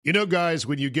You know, guys,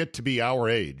 when you get to be our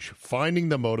age, finding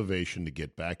the motivation to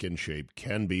get back in shape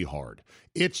can be hard.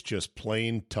 It's just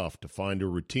plain tough to find a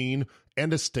routine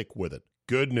and to stick with it.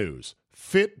 Good news.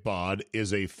 Fitbod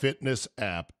is a fitness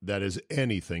app that is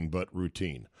anything but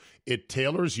routine. It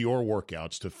tailors your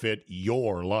workouts to fit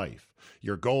your life,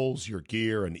 your goals, your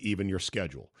gear, and even your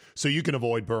schedule, so you can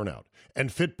avoid burnout. And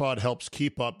Fitbod helps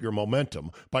keep up your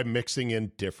momentum by mixing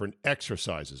in different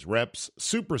exercises, reps,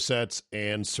 supersets,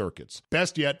 and circuits.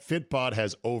 Best yet, Fitbod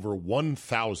has over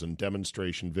 1,000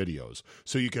 demonstration videos,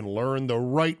 so you can learn the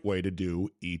right way to do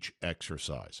each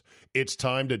exercise. It's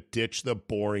time to ditch the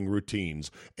boring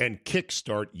routines and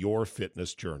kickstart your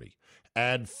fitness journey.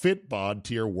 Add Fitbod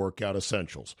to your workout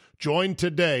essentials. Join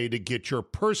today to get your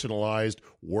personalized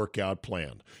workout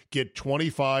plan. Get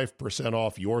 25%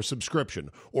 off your subscription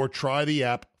or try the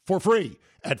app for free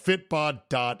at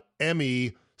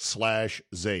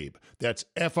fitbod.me/Zabe. That's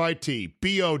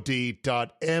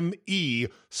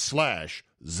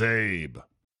fitbod.me/Zabe.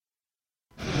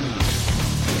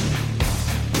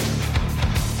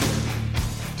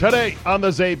 Today on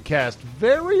the Zabecast,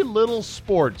 very little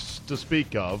sports to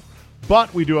speak of.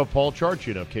 But we do have Paul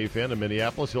Charchian of KFan in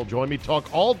Minneapolis. He'll join me,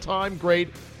 talk all-time great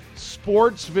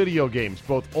sports video games,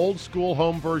 both old-school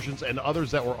home versions and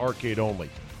others that were arcade-only.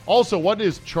 Also, what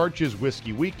is Charch's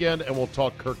Whiskey Weekend? And we'll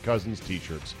talk Kirk Cousins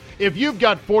T-shirts. If you've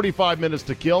got 45 minutes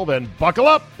to kill, then buckle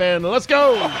up and let's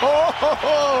go!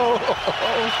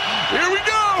 Here we go!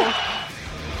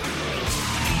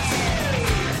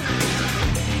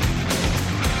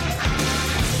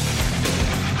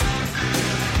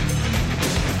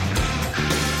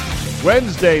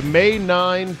 Wednesday, May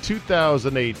 9,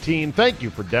 2018. Thank you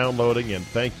for downloading and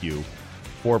thank you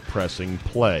for pressing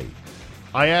play.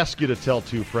 I ask you to tell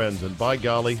two friends, and by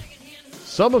golly,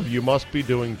 some of you must be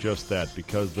doing just that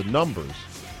because the numbers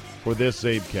for this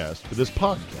Zabecast, for this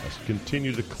podcast,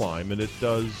 continue to climb, and it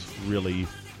does really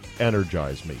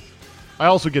energize me. I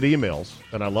also get emails,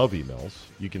 and I love emails.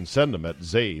 You can send them at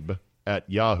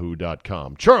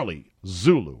zabe@yahoo.com. Charlie,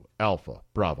 Zulu, Alpha,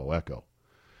 Bravo, Echo.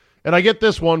 And I get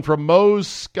this one from Mo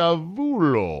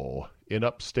Scavulo in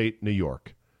upstate New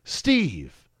York.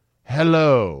 Steve,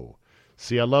 hello.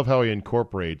 See, I love how he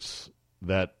incorporates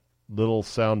that little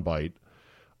soundbite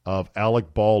of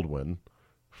Alec Baldwin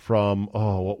from,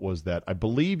 what was that? I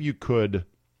believe you could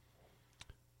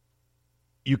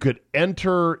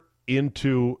enter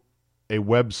into a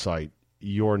website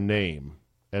your name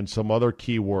and some other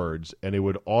keywords, and it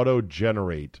would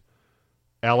auto-generate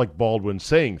Alec Baldwin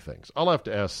saying things. I'll have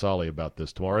to ask Solly about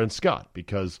this tomorrow, and Scott,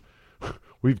 because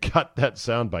we've got that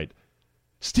soundbite.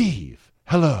 Steve,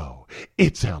 hello,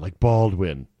 it's Alec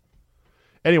Baldwin.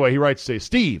 Anyway, he writes, say,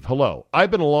 Steve, hello. I've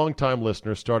been a long-time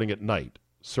listener starting at night,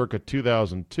 circa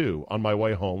 2002, on my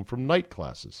way home from night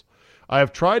classes. I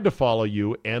have tried to follow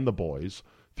you and the boys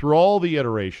through all the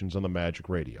iterations on the Magic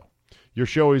Radio. Your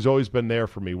show has always been there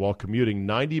for me while commuting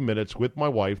 90 minutes with my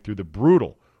wife through the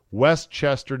brutal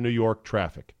Westchester, New York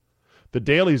traffic. The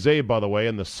Daily Zabe, by the way,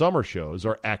 and the summer shows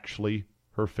are actually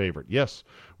her favorite. Yes,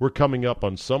 we're coming up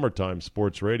on summertime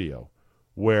sports radio,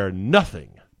 where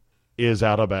nothing is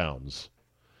out of bounds.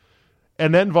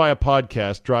 And then via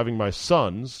podcast, driving my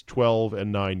sons, 12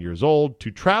 and 9 years old,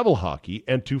 to travel hockey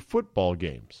and to football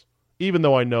games, even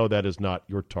though I know that is not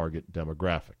your target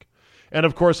demographic. And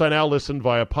of course, I now listen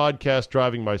via podcast,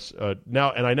 driving my I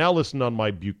now listen on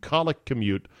my bucolic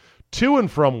commute to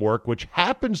and from work, which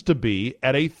happens to be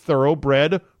at a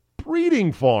thoroughbred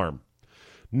breeding farm.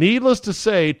 Needless to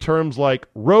say, terms like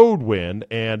road wind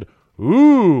and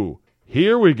ooh,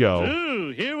 here we go.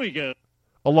 Ooh, here we go.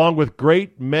 Along with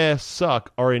great meh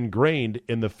suck are ingrained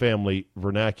in the family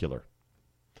vernacular.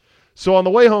 So on the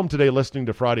way home today, listening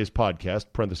to Friday's podcast,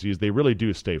 parentheses, they really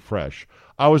do stay fresh,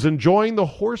 I was enjoying the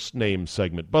horse name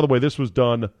segment. By the way, this was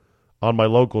done on my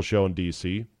local show in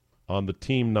D.C., on the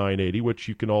Team 980, which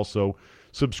you can also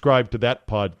subscribe to that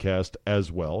podcast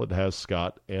as well. It has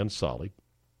Scott and Solly.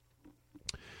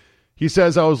 He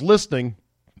says, I was listening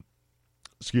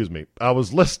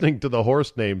to the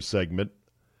horse name segment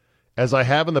as I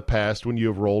have in the past when you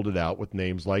have rolled it out with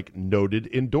names like Noted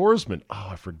Endorsement. Oh,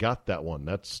 I forgot that one.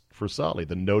 That's for Solly.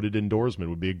 The Noted Endorsement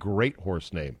would be a great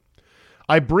horse name.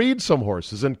 I breed some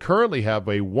horses and currently have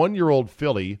a 1-year-old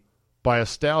filly by a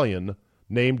stallion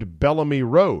named Bellamy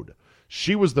Road.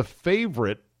 She was the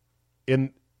favorite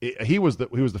he was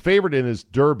the favorite in his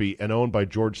Derby and owned by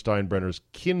George Steinbrenner's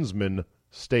Kinsman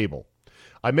stable.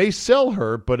 I may sell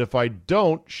her, but if I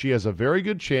don't, she has a very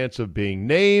good chance of being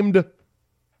named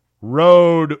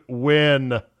Road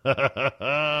Win.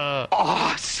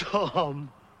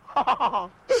 Awesome.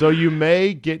 So you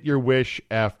may get your wish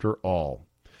after all.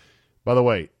 By the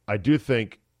way, I do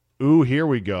think Ooh, Here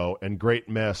We Go, and Great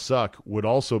Mass Suck would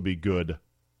also be good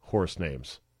horse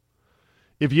names.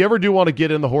 If you ever do want to get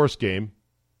in the horse game,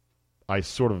 I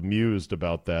sort of mused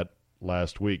about that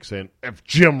last week, saying, if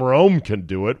Jim Rome can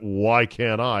do it, why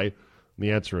can't I? And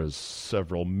the answer is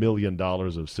several $1 million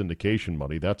of syndication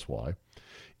money, that's why.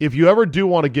 If you ever do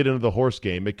want to get into the horse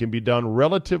game, it can be done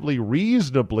relatively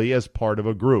reasonably as part of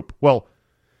a group. Well,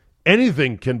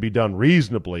 anything can be done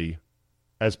reasonably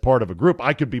as part of a group.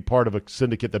 I could be part of a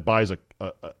syndicate that buys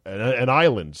an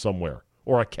island somewhere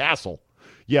or a castle.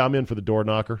 Yeah, I'm in for the door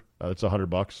knocker. That's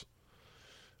 $100.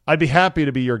 I'd be happy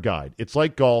to be your guide. It's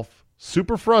like golf,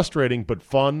 super frustrating but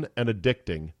fun and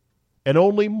addicting, and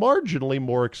only marginally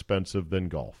more expensive than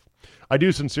golf. I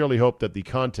do sincerely hope that the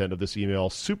content of this email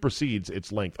supersedes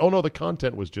its length. Oh, no, the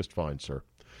content was just fine, sir.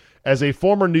 As a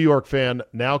former New York fan,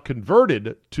 now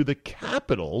converted to the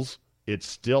Capitals, it's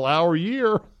still our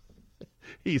year.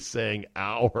 He's saying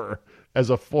our as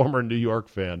a former New York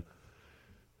fan.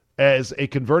 As a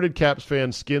converted Caps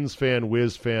fan, Skins fan,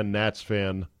 Wiz fan, Nats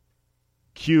fan,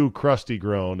 Q Krusty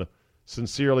Groan,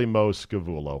 sincerely Mo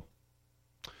Scavullo.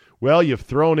 Well, you've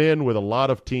thrown in with a lot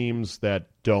of teams that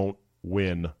don't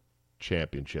win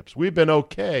championships. We've been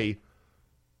okay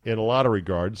in a lot of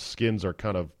regards. Skins are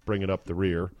kind of bringing up the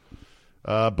rear.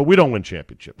 But we don't win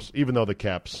championships. Even though the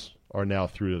Caps are now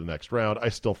through to the next round, I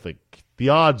still think the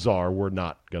odds are we're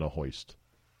not going to hoist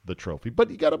the trophy.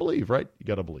 But you got to believe, right? You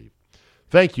got to believe.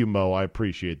 Thank you, Mo. I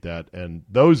appreciate that. And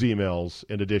those emails,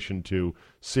 in addition to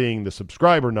seeing the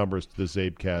subscriber numbers to the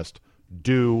Zabecast,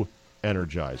 do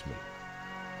energize me.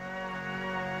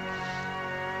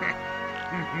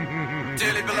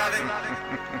 Dearly beloved,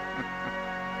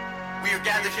 we are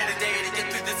gathered here today to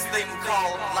get through this thing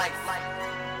called life.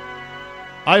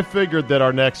 I figured that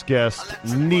our next guest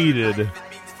needed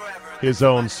his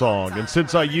own song. And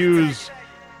since I use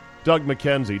Doug and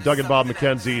Bob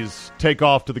McKenzie's Take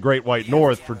Off to the Great White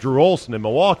North for Drew Olson in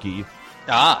Milwaukee,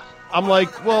 I'm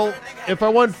like, well, if I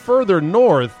went further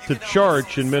north to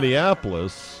Church in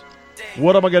Minneapolis,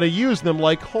 what am I going to use? And I'm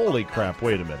like, holy crap,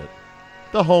 wait a minute.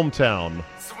 The hometown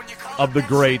of the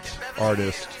great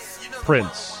artist,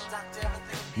 Prince.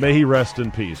 May he rest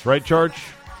in peace. Right, Charch?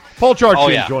 Paul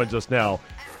Charchian joins us now.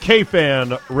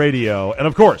 K-Fan Radio, and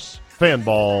of course,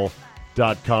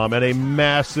 fanball.com, and a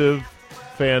massive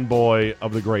fanboy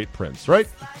of the great Prince, right?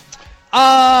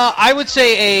 I would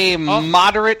say a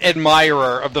moderate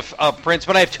admirer of the Prince,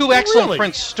 but I have two excellent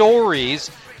Prince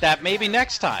stories that maybe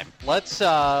next time. Let's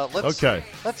okay.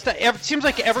 It seems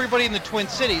like everybody in the Twin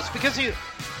Cities, because he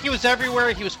was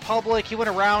everywhere, he was public, he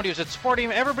went around, he was at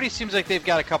sporting. Everybody seems like they've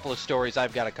got a couple of stories.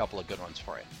 I've got a couple of good ones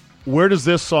for you. Where does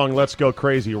this song, Let's Go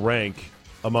Crazy, rank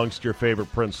amongst your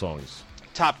favorite Prince songs?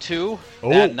 Top two.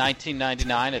 That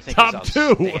 1999, I think, top is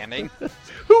outstanding.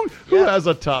 Who has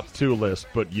a top two list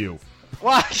but you?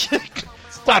 Well,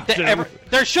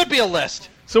 there should be a list.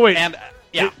 So wait, and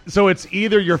so it's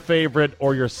either your favorite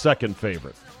or your second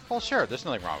favorite. Well, sure. There's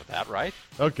nothing wrong with that, right?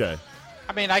 Okay.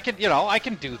 I mean, I can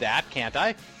do that, can't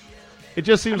I? It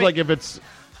just seems like if it's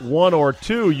one or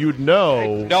two, you'd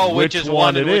know which is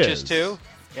one and which is two.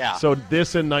 Yeah. So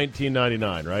this in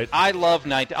 1999, right? I love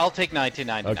I'll take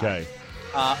 1999. Okay.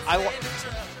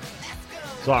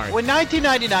 Sorry. When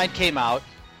 1999 came out,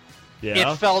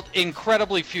 it felt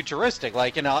incredibly futuristic.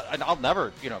 Like, and I'll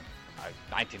never,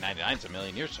 1999 is a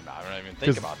million years from now. I don't even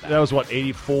think about that. That was what,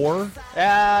 84?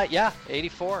 Yeah,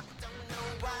 84.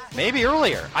 Maybe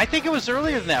earlier. I think it was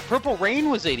earlier than that. Purple Rain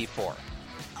was 84.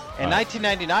 And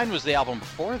 1999 was the album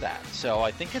before that. So I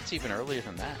think it's even earlier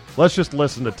than that. Let's just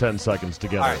listen to 10 seconds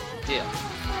together. All right, deal.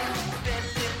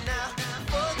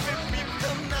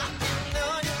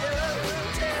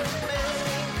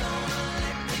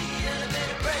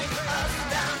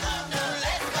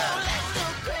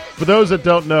 For those that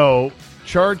don't know,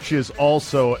 Charch is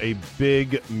also a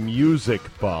big music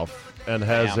buff and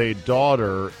has a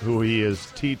daughter who he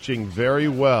is teaching very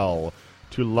well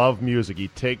to love music. He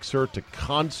takes her to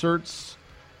concerts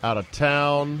out of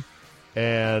town,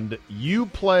 and do you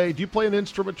play an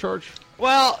instrument, Charch?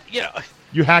 Well,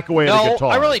 you hack away at a guitar.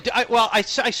 No, I really do. I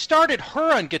started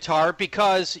her on guitar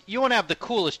because you want to have the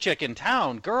coolest chick in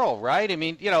town, girl, right? I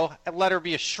mean, let her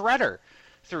be a shredder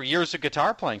through years of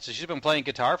guitar playing. So she's been playing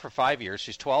guitar for 5 years.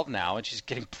 She's 12 now, and she's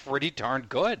getting pretty darn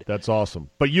good. That's awesome.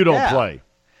 But you don't play.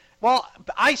 Well,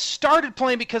 I started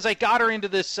playing because I got her into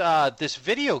this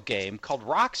video game called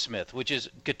Rocksmith, which is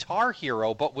Guitar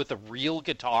Hero, but with a real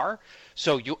guitar.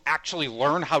 So you actually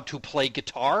learn how to play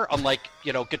guitar, unlike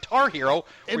Guitar Hero,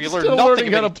 where you learn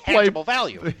nothing of any tangible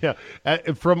value. Yeah,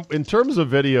 in terms of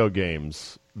video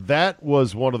games, that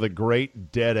was one of the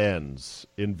great dead ends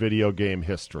in video game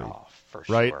history. Oh, for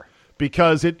right? Sure.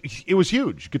 because it was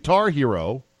huge. Guitar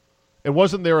Hero. And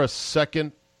wasn't there a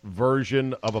second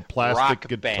version of a plastic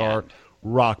guitar?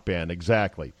 Rock Band,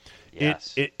 exactly.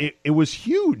 Yes. It was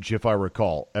huge, if I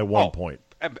recall, at one point.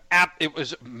 It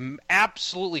was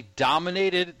absolutely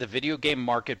dominated the video game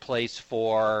marketplace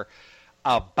for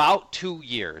about 2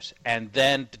 years, and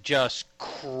then just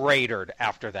cratered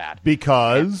after that.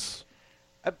 Because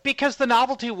the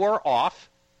novelty wore off,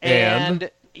 and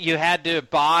you had to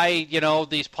buy,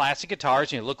 these plastic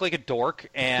guitars, and you look like a dork,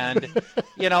 and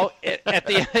at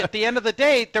the end of the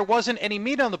day, there wasn't any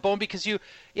meat on the bone because it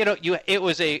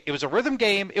was a rhythm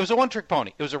game. It was a one-trick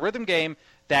pony. It was a rhythm game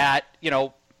that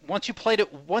once you played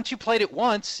it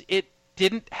once, it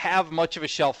didn't have much of a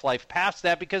shelf life past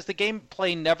that because the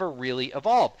gameplay never really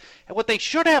evolved. And what they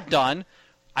should have done,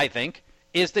 I think,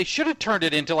 is they should have turned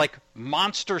it into like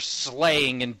monster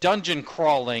slaying and dungeon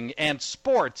crawling and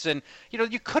sports, and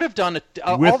you could have done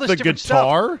all this different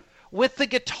stuff with the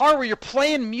guitar where you're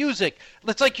playing music.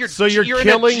 It's like you're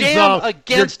killing in a jam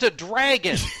against a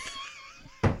dragon.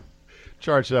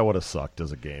 Charge, that would have sucked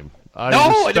as a game. It'd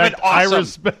have been awesome. I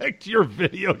respect your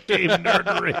video game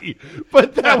nerdery,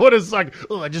 but that would have sucked.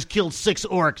 I just killed 6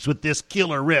 orcs with this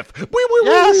killer riff.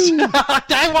 Yes,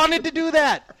 I wanted to do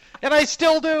that, and I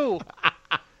still do.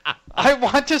 I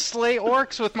want to slay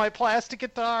orcs with my plastic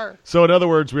guitar. So, in other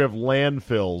words, we have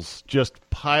landfills just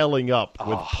piling up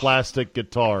with plastic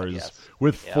guitars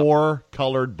with 4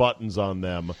 colored buttons on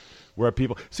them where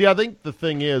people... See, I think the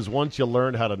thing is, once you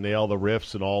learn how to nail the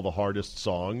riffs and all the hardest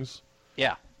songs,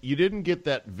 you didn't get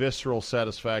that visceral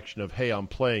satisfaction of, hey, I'm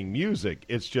playing music.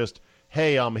 It's just,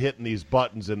 hey, I'm hitting these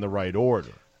buttons in the right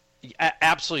order.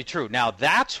 Absolutely true. Now,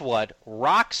 that's what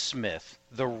Rocksmith,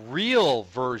 the real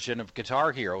version of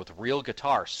Guitar Hero with real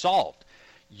guitar, solved.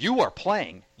 You are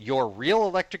playing your real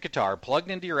electric guitar plugged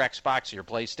into your Xbox or your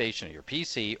PlayStation or your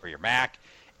PC or your Mac,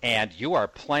 and you are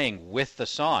playing with the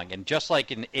song. And just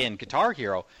like in Guitar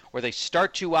Hero, where they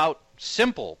start you out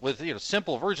simple with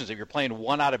simple versions that you're playing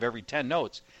 1 out of every 10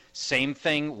 notes, same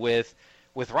thing with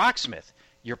Rocksmith.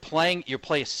 You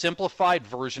play a simplified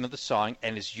version of the song,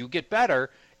 and as you get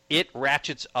better, it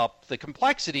ratchets up the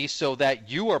complexity so that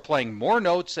you are playing more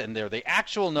notes and they're the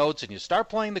actual notes, and you start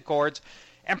playing the chords.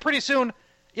 And pretty soon,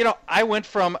 I went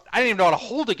from I didn't even know how to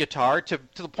hold a guitar to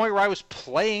the point where I was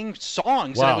playing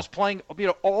songs. Wow. And I was playing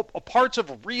all parts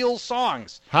of real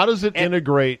songs. How does it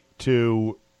integrate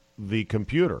to the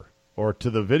computer or to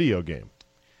the video game?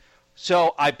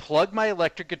 So I plugged my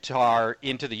electric guitar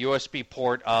into the USB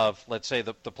port of, let's say,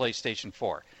 the PlayStation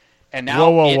 4. And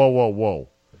now Whoa.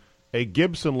 A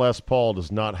Gibson Les Paul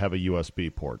does not have a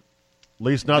USB port. At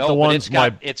least not the ones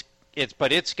Rocksmith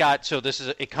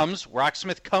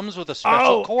comes with a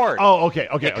special cord. Oh, okay.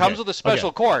 It comes with a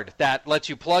special cord that lets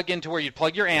you plug into where you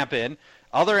plug your amp in.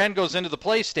 Other end goes into the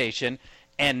PlayStation,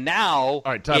 and now all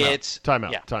right, time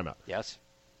out. Yes.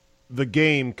 The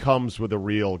game comes with a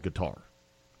real guitar.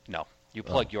 No, you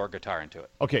plug your guitar into it.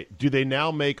 Okay, do they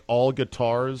now make all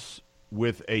guitars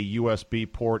with a USB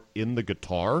port in the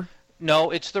guitar?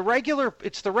 No, it's the regular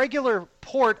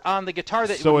port on the guitar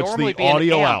that would normally be an amp. So it's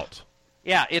the audio out.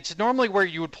 Yeah, it's normally where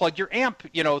you would plug your amp,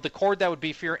 the cord that would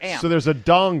be for your amp. So there's a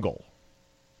dongle.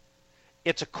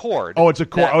 It's a cord. Oh, it's a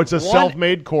cord. It's a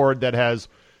self-made cord that has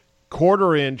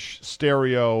 1/4-inch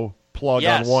stereo plug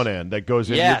on one end that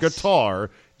goes in your guitar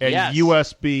and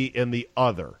USB in the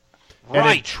other. Right.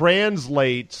 And it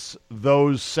translates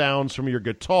those sounds from your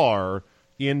guitar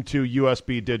into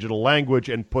USB digital language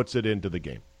and puts it into the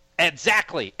game.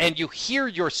 Exactly, and you hear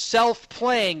yourself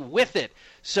playing with it.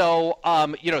 So,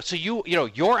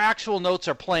 your actual notes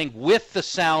are playing with the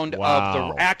sound of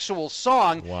the actual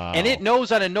song, and it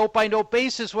knows on a note-by-note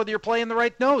basis whether you're playing the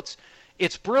right notes.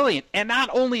 It's brilliant, and not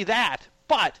only that,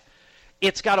 but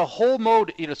it's got a whole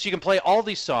mode, so you can play all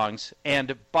these songs.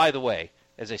 And by the way,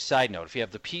 as a side note, if you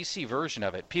have the PC version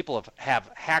of it, people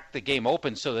have hacked the game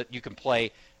open so that you can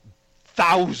play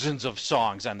thousands of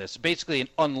songs on this, basically an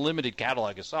unlimited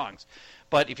catalog of songs.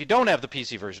 But if you don't have the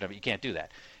PC version of it, you can't do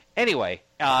that. Anyway,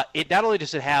 it not only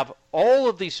does it have all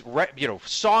of these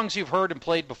songs you've heard and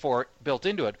played before built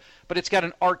into it, but it's got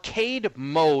an arcade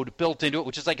mode built into it,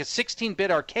 which is like a 16-bit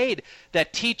arcade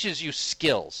that teaches you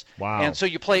skills. Wow. And so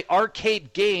you play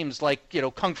arcade games like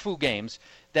kung fu games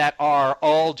that are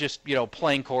all just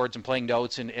playing chords and playing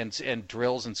notes and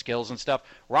drills and skills and stuff.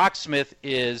 Rocksmith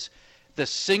is the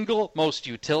single most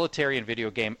utilitarian video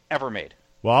game ever made.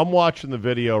 Well, I'm watching the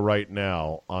video right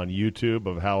now on YouTube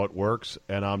of how it works,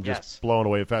 and I'm just blown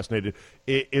away and fascinated.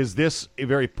 Is this a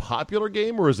very popular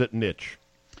game, or is it niche?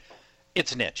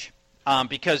 It's niche,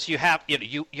 because you have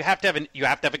to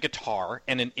have a guitar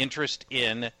and an interest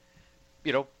in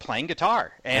playing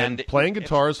guitar. And playing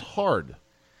guitar is hard.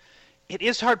 It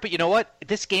is hard, but you know what?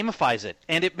 This gamifies it,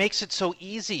 and it makes it so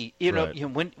easy.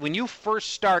 When you first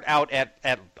start out at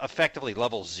effectively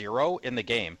level 0 in the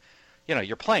game,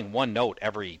 you're playing one note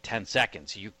every 10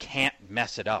 seconds. You can't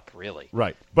mess it up, really.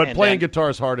 Right. But playing guitar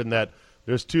is hard in that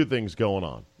there's two things going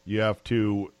on. You have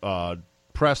to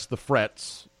press the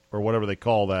frets, or whatever they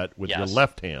call that, with your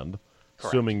left hand,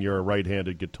 Correct. assuming you're a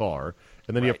right-handed guitar.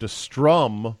 And then you have to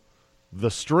strum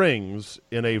the strings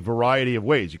in a variety of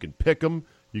ways. You can pick them.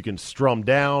 You can strum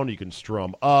down, you can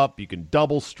strum up, you can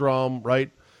double strum, right?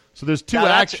 So there's two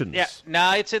actions.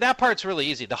 That part's really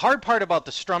easy. The hard part about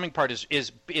the strumming part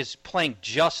is playing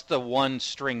just the one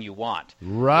string you want.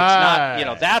 Right. It's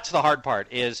not, that's the hard part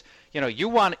is, you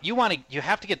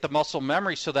have to get the muscle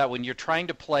memory so that when you're trying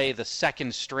to play the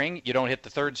second string, you don't hit the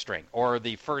third string, or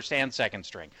the first and second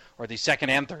string, or the second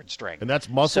and third string. And that's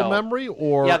muscle memory,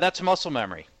 or? Yeah, that's muscle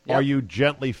memory. Yep. Are you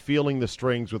gently feeling the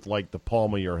strings with like the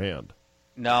palm of your hand?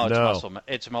 No,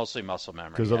 it's mostly muscle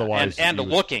memory. Because otherwise, and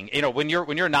looking, when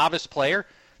you're a novice player,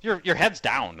 your head's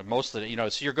down most of the,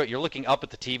 so you're looking up at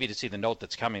the TV to see the note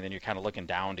that's coming, then you're kind of looking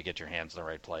down to get your hands in the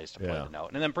right place to play the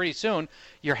note, and then pretty soon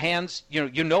your hands,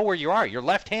 you know where you are. Your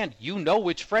left hand, you know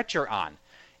which fret you're on,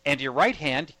 and your right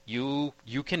hand, you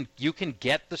can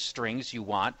get the strings you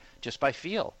want just by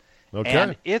feel. Okay,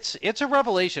 and it's a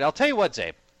revelation. I'll tell you what,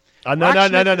 Zabe. No.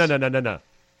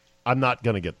 I'm not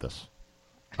gonna get this.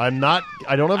 I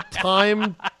don't have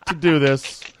time to do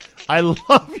this. I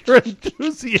love your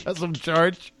enthusiasm,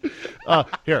 Charge.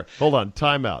 Here, hold on.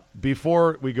 Time out.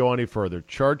 Before we go any further,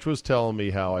 Charge was telling me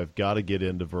how I've got to get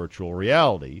into virtual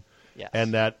reality,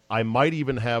 and that I might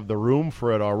even have the room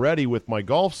for it already with my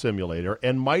golf simulator,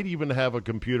 and might even have a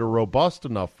computer robust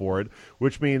enough for it,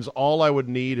 which means all I would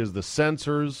need is the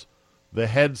sensors, the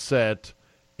headset,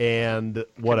 and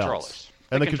what else?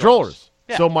 And the controllers.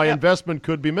 Yeah, so my investment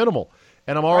could be minimal.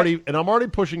 And I'm already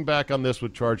pushing back on this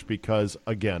with Charge because,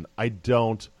 again, I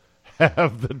don't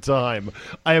have the time.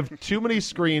 I have too many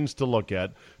screens to look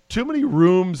at, too many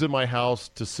rooms in my house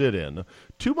to sit in,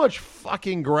 too much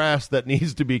fucking grass that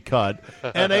needs to be cut,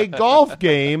 and a golf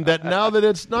game that, now that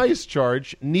it's nice,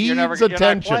 Charge, needs attention. You're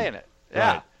not playing it.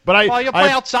 Yeah. Right. But you'll play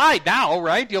outside now,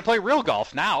 right? You'll play real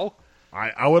golf now.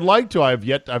 I would like to.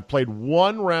 I've played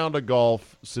one round of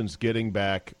golf since getting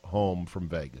back home from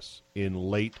Vegas in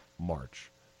late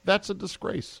March. That's a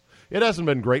disgrace. It hasn't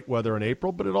been great weather in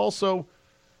April, but it also,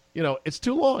 it's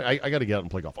too long. I got to get out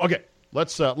and play golf. Okay,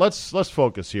 let's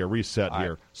focus here. Reset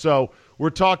here. So we're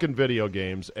talking video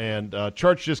games, and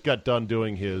Church just got done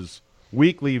doing his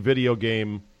weekly video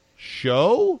game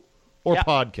show or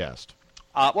podcast.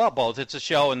 Well, both. It's a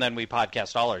show, and then we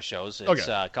podcast all our shows. It's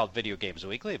called Video Games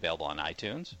Weekly, available on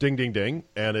iTunes. Ding, ding, ding.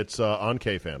 And it's on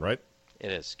KFan, right?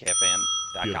 It is,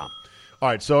 KFan.com. All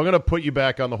right, so I'm going to put you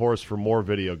back on the horse for more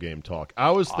video game talk.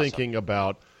 I was thinking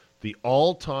about the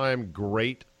all-time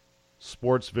great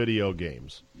sports video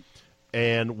games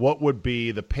and what would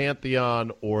be the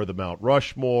pantheon or the Mount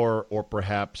Rushmore or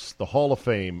perhaps the Hall of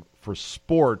Fame for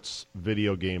sports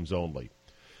video games only.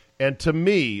 And to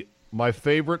me, my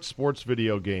favorite sports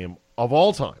video game of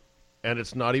all time, and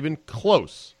it's not even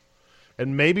close,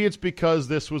 and maybe it's because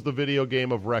this was the video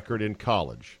game of record in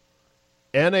college,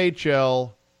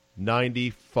 NHL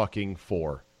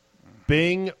 94.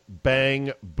 Bing,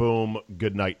 bang, boom,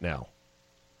 good night now.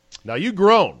 Now, you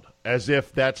groaned as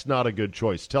if that's not a good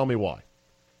choice. Tell me why.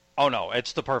 Oh, no,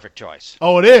 it's the perfect choice.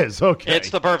 Oh, it is? Okay. It's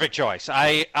the perfect choice.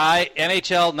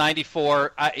 NHL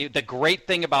 94, the great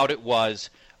thing about it was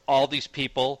all these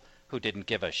people who didn't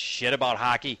give a shit about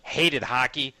hockey, hated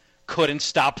hockey, couldn't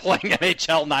stop playing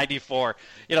NHL 94.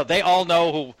 They all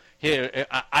know who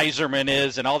Yzerman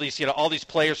is and all these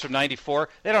players from 94.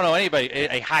 They don't know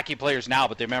anybody, hockey players now,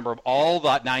 but they remember all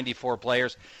the 94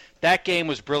 players. That game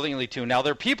was brilliantly tuned. Now,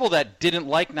 there are people that didn't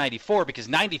like 94 because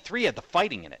 93 had the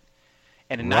fighting in it.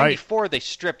 And in 94, they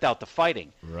stripped out the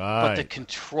fighting. Right. But the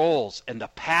controls and the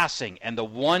passing and the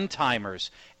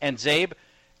one-timers. And, Zabe,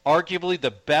 arguably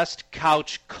the best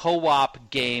couch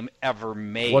co-op game ever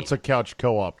made. What's a couch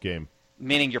co-op game?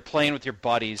 Meaning you're playing with your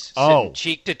buddies, sitting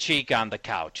cheek to cheek on the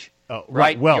couch. Oh,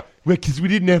 right. Well, because we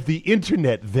didn't have the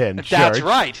internet then, That's Charge.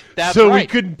 right. So we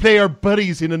couldn't play our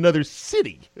buddies in another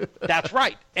city. That's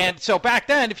right. And so back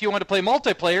then, if you wanted to play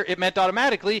multiplayer, it meant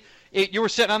automatically you were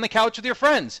sitting on the couch with your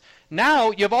friends.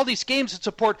 Now you have all these games that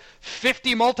support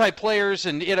 50 multiplayers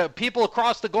and people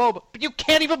across the globe, but you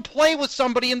can't even play with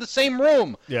somebody in the same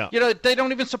room. Yeah. They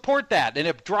don't even support that, and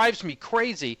it drives me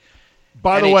crazy.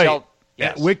 By the way,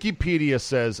 yes. Wikipedia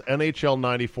says NHL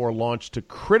 94 launched to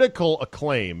critical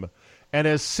acclaim and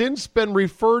has since been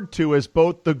referred to as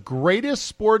both the greatest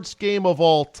sports game of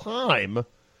all time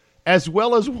as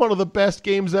well as one of the best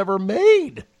games ever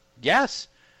made. Yes,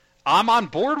 I'm on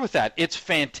board with that. It's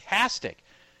fantastic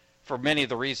for many of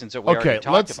the reasons that we already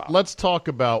talked about. Let's talk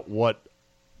about what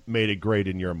made it great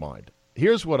in your mind.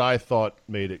 Here's what I thought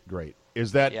made it great,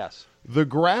 is that the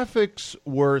graphics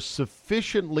were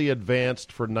sufficiently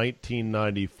advanced for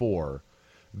 1994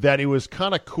 that it was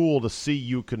kind of cool to see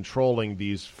you controlling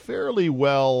these fairly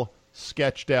well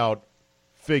sketched out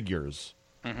figures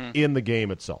in the game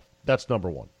itself. That's number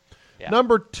one. Yeah.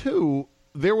 Number two,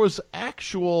 there was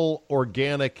actual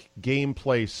organic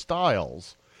gameplay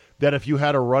styles that if you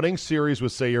had a running series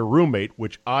with, say, your roommate,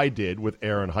 which I did with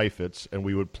Aaron Heifetz, and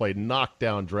we would play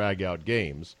knockdown, drag-out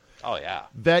games,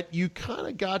 that you kind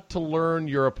of got to learn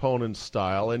your opponent's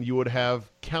style, and you would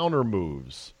have counter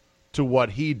moves to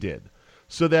what he did.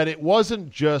 So that it wasn't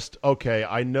just, okay,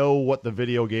 I know what the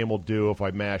video game will do if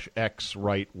I mash X,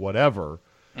 right, whatever.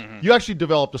 You actually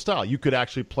developed a style. You could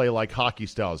actually play like hockey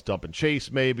styles, dump and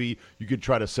chase maybe. You could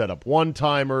try to set up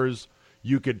one-timers.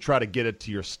 You could try to get it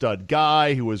to your stud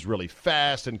guy who was really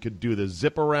fast and could do the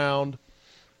zip around.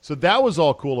 So that was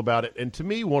all cool about it. And to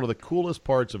me, one of the coolest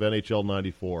parts of NHL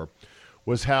 94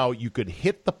 was how you could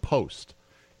hit the post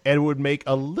and it would make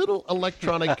a little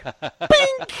electronic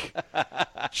bink.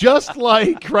 Just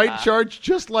like, right, Charge?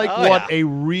 Just like a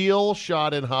real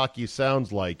shot in hockey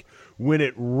sounds like when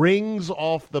it rings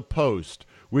off the post,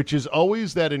 which is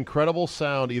always that incredible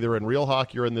sound either in real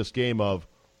hockey or in this game of,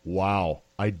 wow,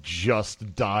 I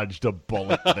just dodged a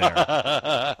bullet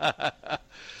there.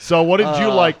 So what did you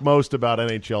like most about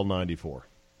NHL 94?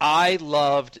 I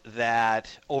loved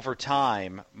that over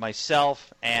time,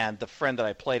 myself and the friend that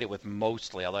I played it with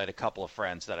mostly, although I had a couple of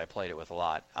friends that I played it with a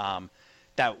lot,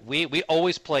 that we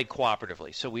always played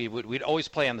cooperatively. So we'd always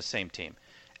play on the same team.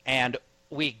 And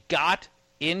we got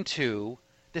into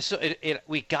this.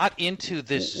 We got into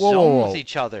this zone with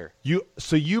each other.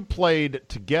 So you played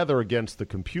together against the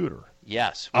computer.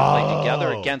 Yes, we played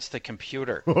together against the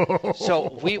computer.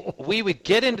 So we would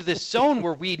get into this zone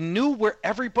where we knew where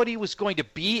everybody was going to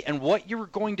be and what you were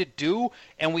going to do,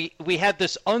 and we had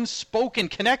this unspoken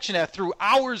connection through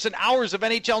hours and hours of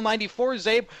NHL 94,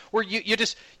 Zabe, where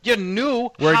you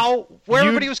knew where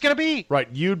everybody was going to be. Right,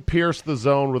 you'd pierce the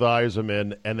zone with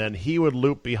Yzerman, and then he would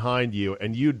loop behind you,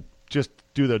 and you'd just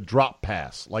do the drop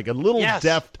pass, like a little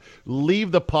deft,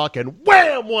 leave the puck, and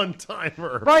wham,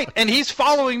 one-timer. Right, and he's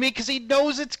following me because he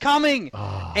knows it's coming.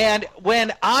 Oh. And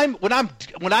when I'm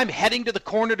heading to the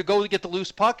corner to go get the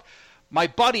loose puck, my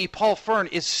buddy Paul Fern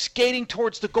is skating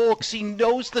towards the goal because he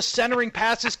knows the centering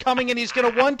pass is coming, and he's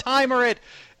going to one-timer it.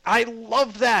 I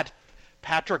love that.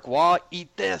 Patrick Waugh,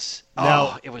 eat this.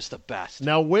 Now, it was the best.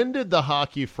 Now, when did the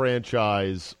hockey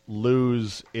franchise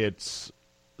lose its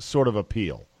sort of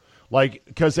appeal? Like,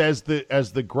 because as the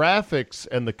graphics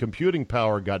and the computing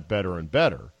power got better and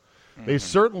better, they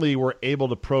certainly were able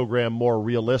to program more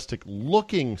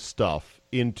realistic-looking stuff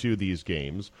into these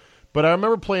games. But I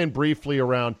remember playing briefly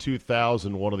around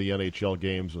 2000, one of the NHL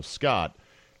games with Scott,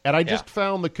 and I just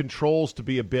found the controls to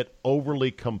be a bit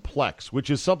overly complex, which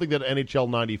is something that NHL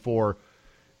 94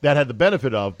 that had the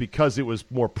benefit of because it was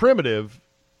more primitive.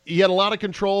 You had a lot of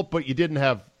control, but you didn't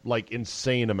have, like,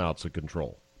 insane amounts of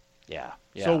control. Yeah.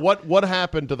 So what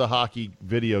happened to the hockey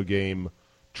video game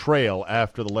trail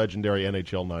after the legendary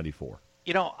NHL 94?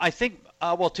 I think,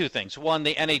 two things. One,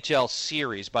 the NHL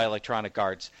series by Electronic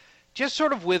Arts just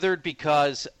sort of withered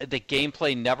because the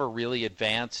gameplay never really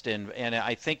advanced, and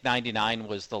I think 99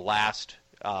 was the last,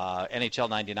 NHL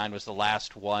 99 was the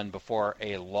last one before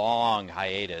a long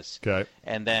hiatus. Okay.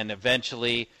 And then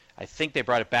eventually, I think they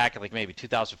brought it back in like maybe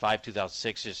 2005,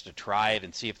 2006 just to try it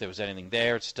and see if there was anything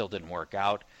there. It still didn't work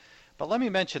out. But let me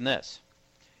mention this.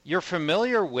 You're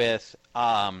familiar with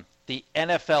the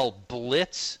NFL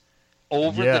Blitz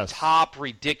over-the-top,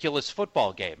 ridiculous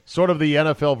football game. Sort of the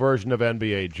NFL version of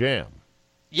NBA Jam.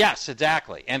 Yes,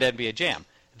 exactly, and NBA Jam.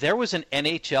 There was an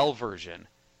NHL version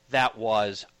that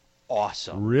was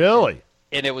awesome. Really?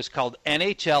 And it was called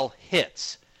NHL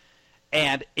Hits.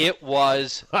 And it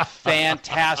was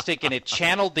fantastic, and it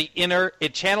channeled the inner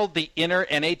NHL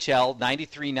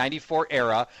 93-94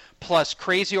 era, plus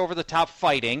crazy over-the-top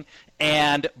fighting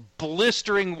and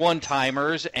blistering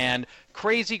one-timers and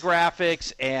crazy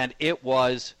graphics, and it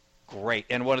was great.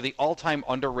 And one of the all-time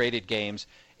underrated games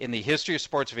in the history of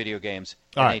sports video games,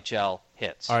 NHL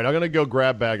Hits. All right, I'm going to go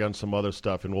grab bag on some other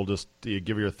stuff, and we'll just give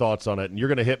your thoughts on it. And you're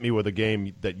going to hit me with a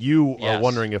game that you are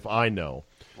wondering if I know.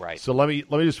 Right. So let me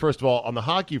just, first of all, on the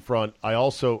hockey front, I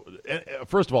was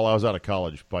out of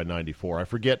college by 94. I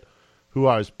forget who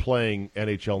I was playing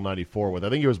NHL 94 with. I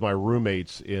think it was my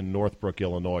roommates in Northbrook,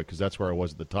 Illinois, because that's where I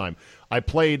was at the time. I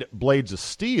played Blades of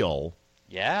Steel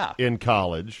in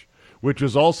college, which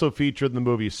was also featured in the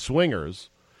movie Swingers,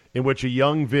 in which a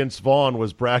young Vince Vaughn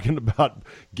was bragging about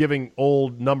giving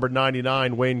old number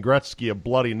 99 Wayne Gretzky a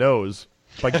bloody nose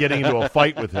by getting into a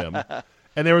fight with him.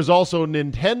 And there was also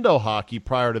Nintendo hockey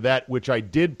prior to that, which I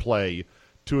did play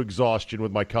to exhaustion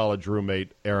with my college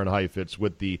roommate, Aaron Heifetz,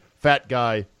 with the fat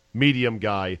guy, medium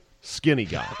guy, skinny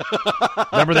guy.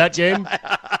 Remember that game?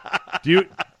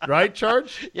 Right,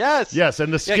 Charge? Yes. Yes,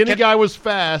 and the skinny guy was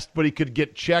fast, but he could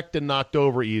get checked and knocked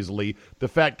over easily. The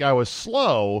fat guy was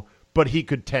slow, but he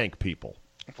could tank people.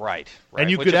 Right. And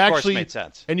you which could of actually course made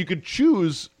sense. And you could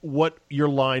choose what your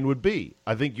line would be.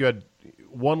 I think you had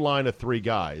one line of 3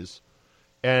 guys,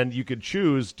 and you could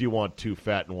choose, do you want 2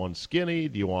 fat and 1 skinny?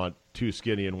 Do you want 2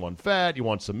 skinny and 1 fat? You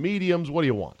want some mediums? What do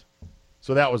you want?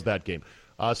 So that was that game.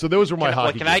 So those were my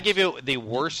hockey games. Can I give you the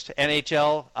worst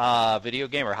NHL video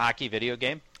game or hockey video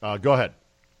game? Go ahead.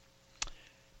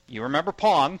 You remember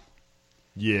Pong?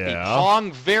 Yeah. The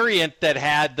Pong variant that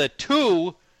had the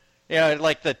two,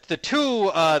 like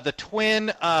the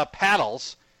twin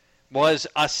paddles, was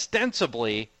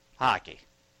ostensibly hockey.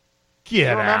 You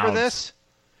remember this?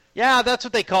 Yeah, that's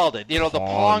what they called it.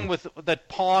 The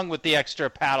Pong with the extra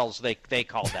paddles. They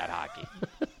called that hockey.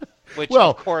 Which,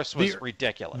 of course, was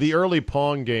ridiculous. The early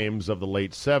Pong games of the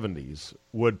late 70s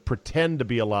would pretend to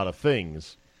be a lot of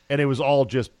things, and it was all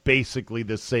just basically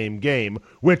the same game,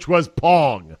 which was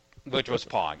Pong.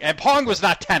 And Pong was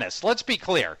not tennis. Let's be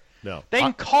clear. No. They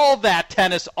can call that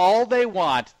tennis all they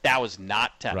want. That was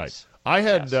not tennis. Right. I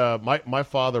had my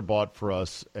father bought for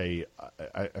us I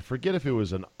forget if it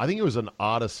was I think it was an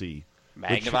Odyssey.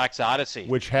 Magnavox Odyssey.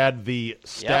 Which had the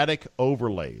static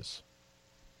overlays.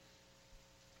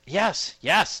 Yes,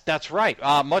 that's right.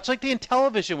 Much like the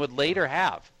Intellivision would later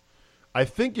have. I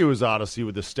think it was Odyssey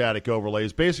with the static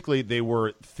overlays. Basically, they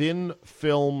were thin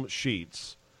film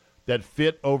sheets that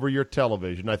fit over your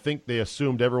television. I think they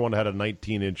assumed everyone had a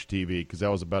 19-inch TV because that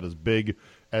was about as big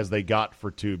as they got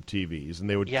for tube TVs. And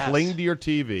they would cling to your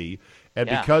TV, and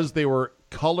because they were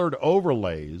colored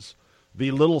overlays,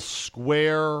 the little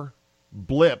square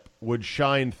blip would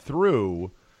shine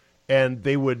through, and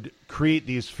they would create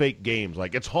these fake games.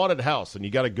 Like, it's haunted house, and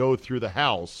you got to go through the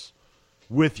house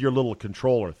with your little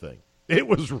controller thing. It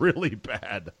was really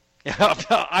bad.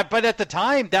 But at the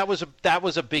time, that was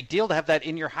a big deal to have that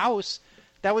in your house.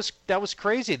 That was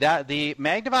crazy. That the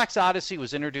Magnavox Odyssey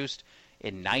was introduced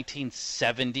in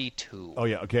 1972. Oh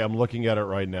yeah, okay. I'm looking at it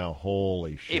right now.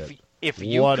 Holy shit! If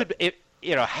you could,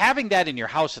 having that in your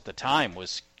house at the time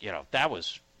was, that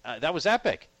was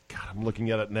epic. God, I'm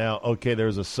looking at it now. Okay,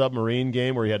 there's a submarine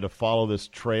game where you had to follow this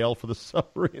trail for the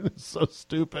submarine. It's so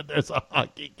stupid. There's a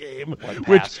hockey game.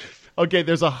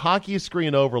 There's a hockey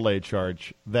screen overlay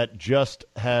Charge that just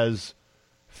has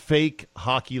fake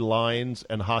hockey lines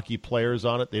and hockey players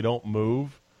on it. They don't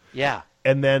move. Yeah.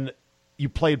 And then you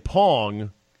played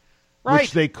Pong,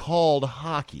 which they called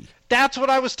hockey. That's what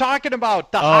I was talking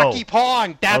about. The hockey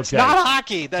Pong. That's not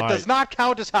hockey. That does not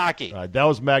count as hockey. That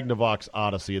was Magnavox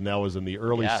Odyssey, and that was in the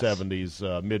early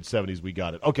 70s, mid-70s we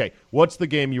got it. Okay, what's the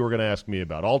game you were going to ask me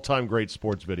about? All-time great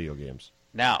sports video games.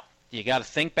 Now, you got to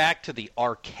think back to the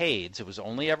arcades. It was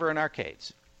only ever in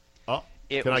arcades. Oh,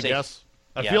 can I guess?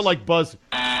 I feel like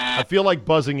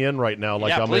buzzing in right now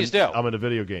like I'm in a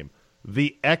video game.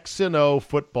 The X&O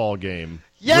football game.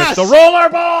 Yes! With the roller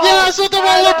ball! Yes, with the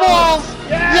roller balls!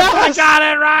 Yes! I got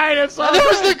it right! It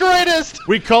was the greatest!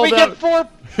 We get four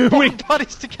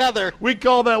buddies together. We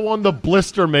call that one the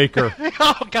blister maker.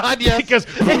 Oh, God, yes. Because...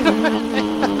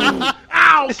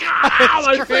 Ow!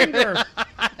 My finger!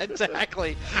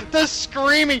 Exactly. The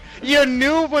screaming. You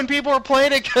knew when people were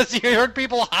playing it because you heard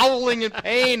people howling in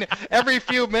pain every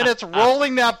few minutes,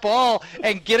 rolling that ball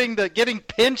and getting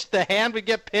pinched. The hand would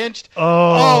get pinched.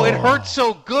 Oh, it hurt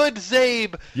so good,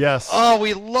 Zabe. Yes. Oh,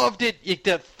 we loved it. You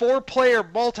did 4-player,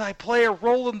 multiplayer,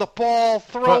 rolling the ball,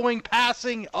 throwing,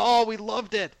 passing. Oh, we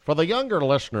loved it. For the younger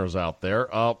listeners out there,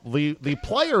 the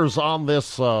players on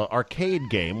this arcade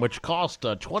game, which cost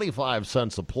 25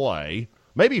 cents a play,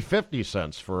 maybe 50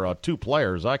 cents for 2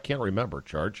 players. I can't remember,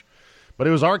 Charge. But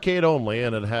it was arcade only,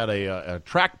 and it had a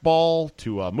trackball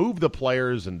to move the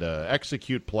players and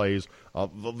execute plays.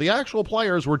 The actual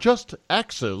players were just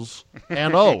X's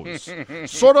and O's,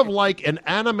 sort of like an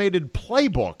animated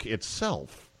playbook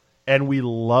itself. And we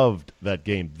loved that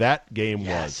game. That game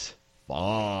was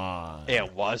fun.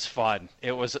 It was fun.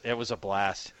 It was a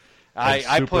blast.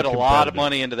 I put a lot of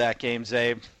money into that game,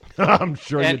 Zabe. I'm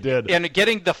sure you did. And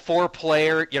getting the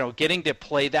 4-player, getting to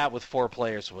play that with 4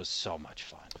 players was so much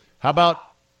fun. How about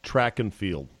track and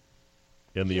field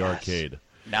in the arcade.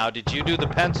 Now, did you do the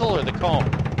pencil or the comb?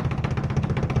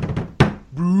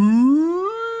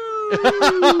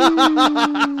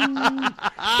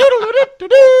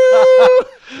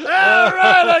 All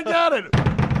right, I got it.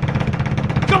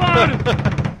 Come on.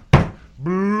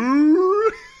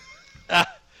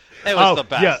 It was the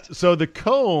best. Yeah, so the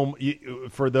comb,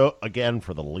 for the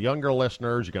younger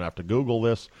listeners, you're going to have to Google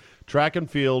this. Track and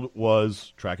field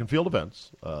was track and field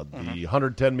events. The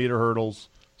 110-meter hurdles,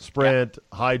 sprint,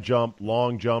 high jump,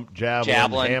 long jump,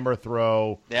 javelin, hammer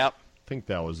throw. Yep. I think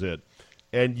that was it.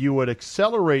 And you would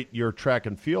accelerate your track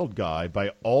and field guy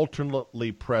by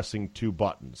alternately pressing 2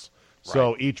 buttons.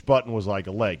 So each button was like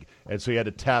a leg. And so you had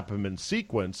to tap them in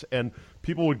sequence. And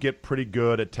people would get pretty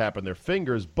good at tapping their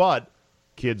fingers. But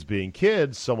kids being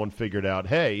kids, someone figured out,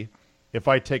 hey, if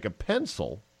I take a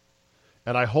pencil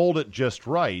and I hold it just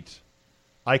right,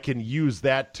 I can use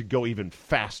that to go even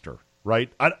faster,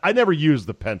 right? I never used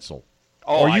the pencil.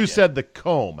 Oh, or you said the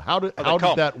comb. How did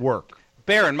that work?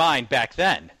 Bear in mind, back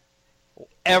then,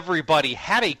 everybody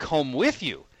had a comb with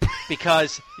you.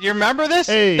 Because, you remember this?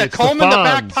 Hey, the comb in the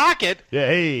back pocket. Yeah,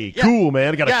 hey, cool,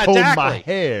 man. I got to comb my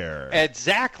hair.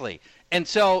 Exactly. And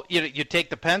so you take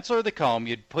the pencil or the comb,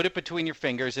 you'd put it between your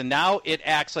fingers, and now it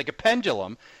acts like a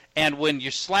pendulum. And when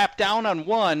you slap down on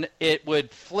one, it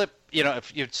would flip.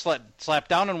 If you'd slap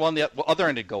down on one, the other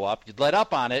end would go up. You'd let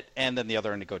up on it, and then the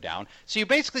other end would go down. So you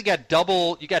basically got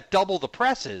double the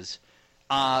presses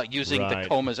using the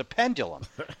comb as a pendulum,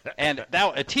 and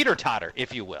that a teeter-totter,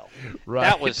 if you will. Right.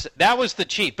 That was the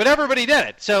cheat, but everybody did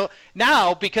it. So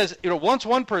now, because once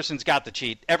one person's got the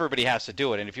cheat, everybody has to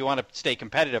do it. And if you want to stay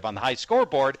competitive on the high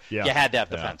scoreboard, you had to have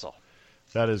the pencil.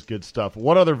 That is good stuff.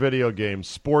 What other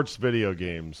sports video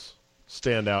games,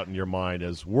 stand out in your mind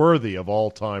as worthy of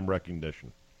all-time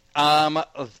recognition?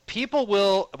 People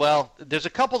will. Well, there's a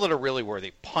couple that are really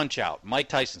worthy. Punch-Out. Mike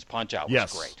Tyson's Punch-Out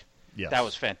was great. Yes. That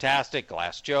was fantastic.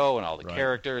 Glass Joe and all the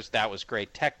characters. That was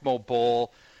great. Tecmo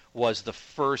Bowl was the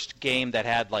first game that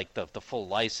had like the full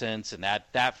license, and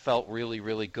that felt really,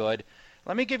 really good.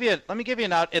 Let me give you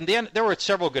an out. And then there were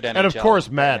several good NHL. And of course,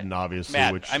 Madden, obviously.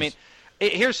 Madden.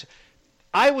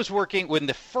 I was working when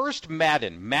the first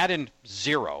Madden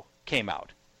 0 came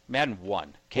out. Madden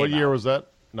 1 came out. What year was that?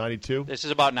 92? This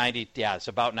is about 90. Yeah, it's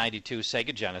about 92.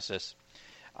 Sega Genesis.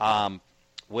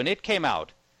 When it came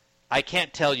out, I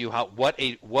can't tell you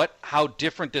how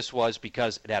different this was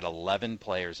because it had 11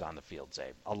 players on the field,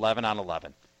 Zabe. 11 on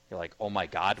 11. You're like, oh my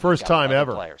God. First time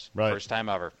ever. Players. Right. First time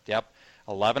ever. Yep.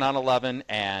 11 on 11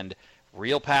 and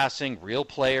real passing, real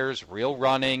players, real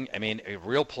running. I mean, a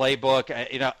real playbook.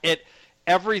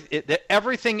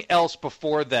 Everything else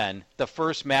before then, the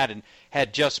first Madden,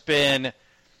 had just been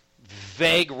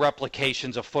vague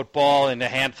replications of football in a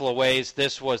handful of ways.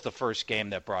 This was the first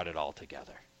game that brought it all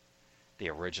together. The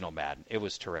original Madden. It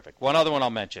was terrific. One other one I'll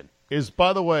mention.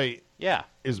 By the way, yeah,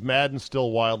 is Madden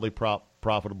still wildly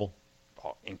profitable?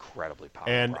 Oh, incredibly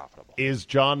and profitable. Is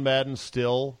John Madden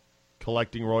still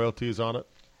collecting royalties on it?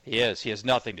 He is. He has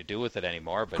nothing to do with it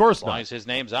anymore. But of course as long as his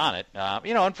name's on it,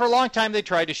 and for a long time they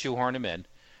tried to shoehorn him in.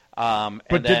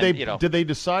 But did they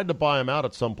decide to buy him out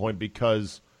at some point?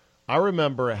 Because I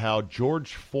remember how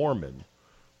George Foreman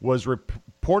was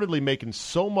reportedly making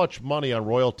so much money on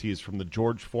royalties from the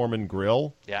George Foreman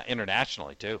grill. Yeah,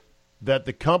 internationally too. That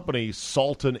the company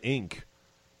Sultan Inc.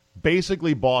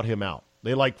 basically bought him out.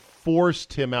 They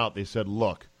forced him out. They said,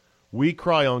 "Look, we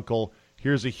cry uncle.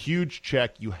 Here's a huge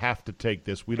check. You have to take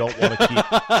this. We don't want to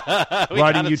keep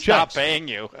writing you checks. Stop paying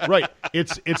you." Right.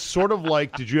 It's sort of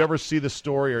like, did you ever see the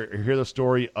story or hear the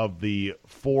story of the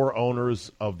 4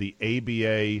 owners of the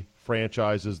ABA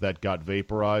franchises that got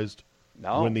vaporized?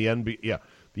 No. When the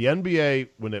NBA,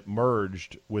 when it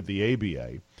merged with the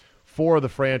ABA, 4 of the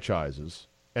franchises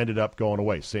ended up going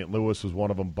away. St. Louis was one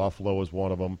of them. Buffalo was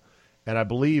one of them. And I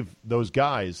believe those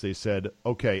guys, they said,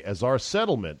 okay, as our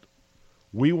settlement,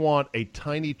 we want a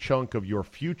tiny chunk of your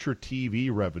future TV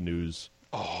revenues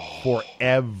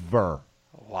forever.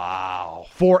 Wow.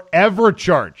 Forever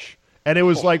charge. And it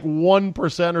was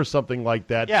 1% or something like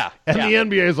that. Yeah. And the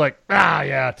NBA is like,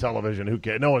 television, who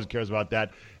cares? No one cares about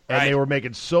that. And they were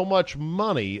making so much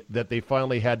money that they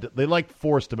finally had to, they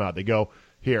forced him out. They go,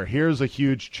 here's a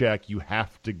huge check. You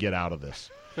have to get out of this.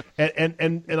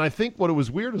 and I think what it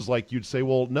was weird is you'd say,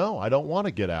 well, no, I don't want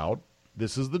to get out.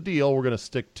 This is the deal. We're going to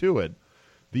stick to it.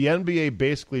 The NBA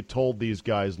basically told these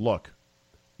guys, look,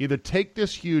 either take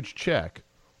this huge check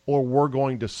or we're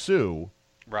going to sue.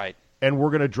 Right. And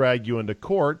we're going to drag you into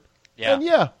court. Yeah. And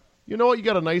you know what? You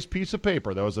got a nice piece of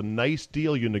paper. That was a nice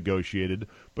deal you negotiated.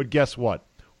 But guess what?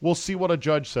 We'll see what a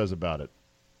judge says about it.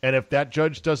 And if that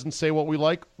judge doesn't say what we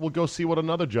like, we'll go see what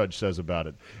another judge says about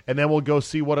it. And then we'll go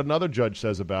see what another judge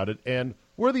says about it. And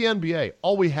we're the NBA.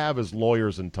 All we have is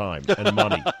lawyers and time and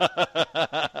money.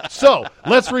 So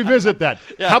let's revisit that.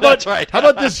 Yeah, how about, that's right. how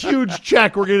about this huge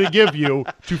check we're going to give you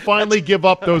to finally give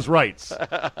up those rights?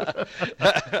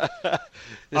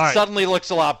 It suddenly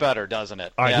looks a lot better, doesn't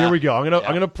it? All right, here we go. I'm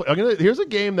gonna. Here's a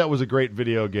game that was a great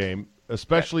video game,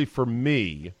 especially for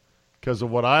me, because of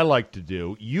what I like to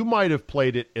do. You might have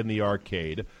played it in the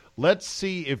arcade. Let's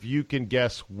see if you can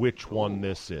guess which one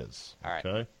this is. All right.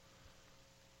 Okay.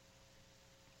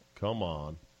 Come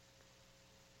on.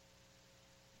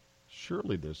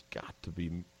 Surely there's got to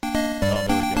be. Oh,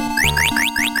 there we go.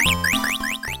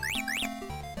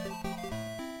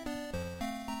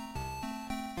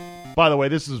 By the way,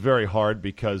 this is very hard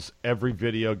because every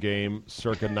video game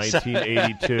circa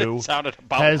 1982 sounded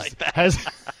about like that. has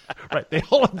right. They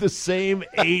all have the same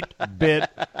 8-bit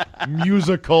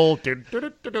musical.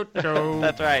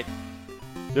 That's right.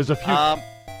 There's a few.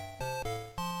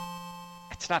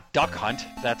 It's not Duck Hunt.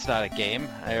 That's not a game.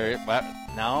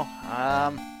 No.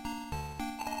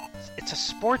 It's a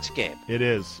sports game. It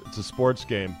is. It's a sports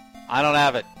game. I don't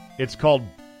have it. It's called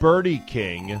Birdie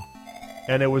King.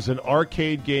 And it was an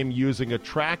arcade game using a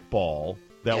trackball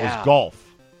that was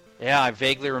golf. Yeah, I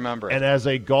vaguely remember it. And as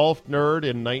a golf nerd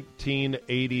in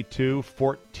 1982,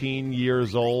 14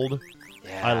 years old,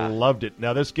 I loved it.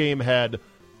 Now, this game had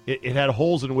it had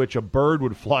holes in which a bird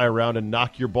would fly around and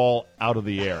knock your ball out of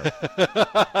the air.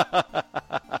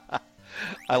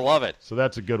 I love it. So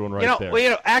that's a good one there.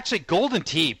 Well, actually, Golden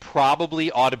Tee probably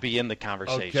ought to be in the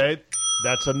conversation. Okay.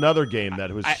 That's another game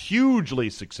that was hugely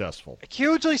successful.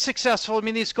 Hugely successful. I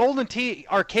mean, these Golden Tee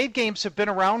arcade games have been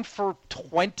around for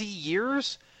 20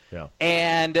 years. Yeah.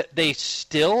 And they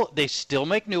still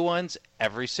make new ones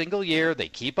every single year. They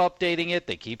keep updating it.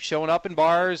 They keep showing up in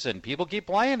bars, and people keep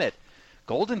playing it.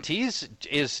 Golden Tee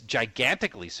is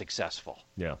gigantically successful.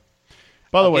 Yeah.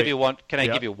 By the way, can I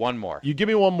give you one more? You give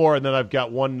me one more, and then I've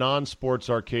got one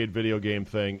non-sports arcade video game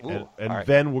thing, and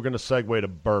then we're going to segue to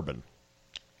bourbon.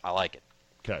 I like it.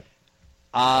 Okay.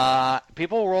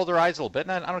 People roll their eyes a little bit,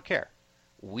 and I don't care.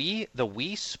 The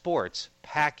Wii Sports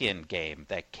pack-in game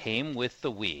that came with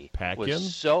the Wii pack-in?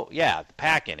 The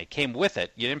pack-in. It came with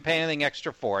it. You didn't pay anything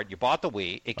extra for it. You bought the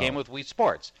Wii. It came with Wii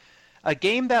Sports. A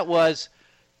game that was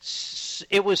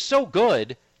so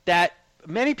good that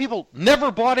many people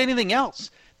never bought anything else.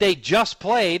 They just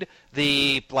played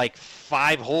the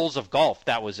 5 holes of golf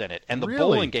that was in it, and the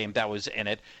bowling game that was in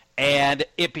it. And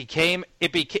it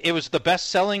was the best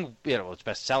selling. It's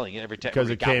best selling every time because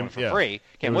it came for free.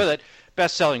 Came with it,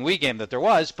 best selling Wii game that there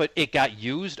was. But it got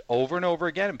used over and over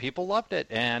again, and people loved it.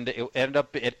 And it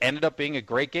ended up being a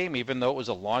great game, even though it was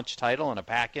a launch title and a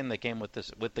pack-in that came with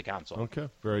the console. Okay,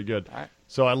 very good. All right.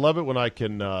 So I love it when I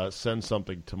can send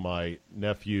something to my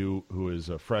nephew who is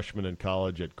a freshman in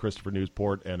college at Christopher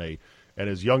Newsport, and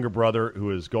his younger brother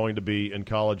who is going to be in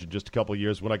college in just a couple of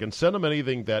years. When I can send them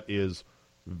anything that is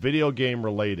video game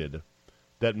related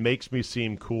that makes me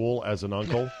seem cool as an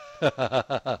uncle,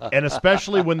 and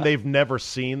especially when they've never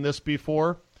seen this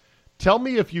before. Tell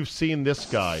me if you've seen this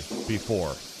guy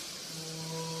before.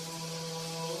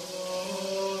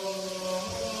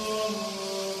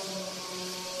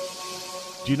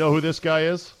 Do you know who this guy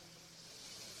is?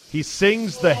 He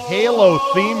sings the Halo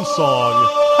theme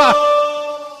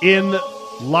song in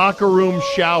locker room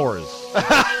showers.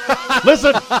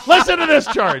 Listen to this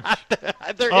charge.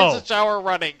 There is a shower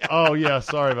running. Oh yeah,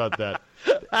 sorry about that.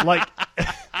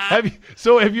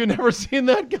 Have you never seen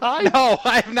that guy? No,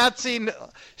 I have not seen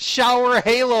shower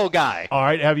Halo guy. All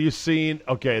right, have you seen?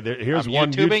 Okay, here's I'm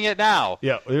one. YouTubing it now.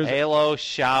 Yeah, Halo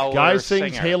shower. Guy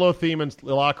sings singer. Halo theme in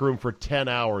the locker room for 10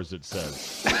 hours. It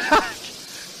says.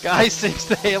 Guy sings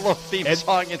the Halo theme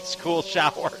song in school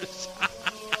showers.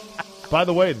 By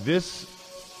the way, this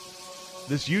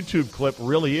YouTube clip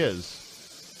really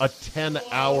is a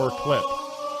 10-hour clip.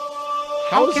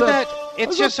 How can that?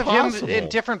 It's just of him in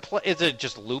different. Is it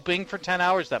just looping for 10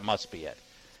 hours? That must be it.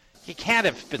 He can't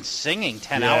have been singing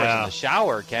 10 hours in the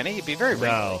shower, can he? He'd be very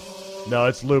wrinkly. No,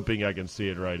 it's looping. I can see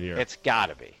it right here. It's got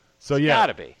to be. So it's got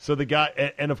to be. So the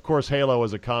guy, and of course, Halo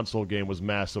as a console game was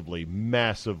massively,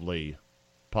 massively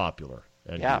popular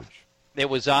and huge. It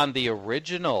was on the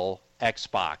original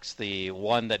Xbox, the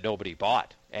one that nobody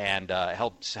bought, and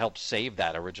helped save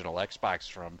that original Xbox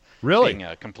from being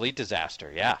a complete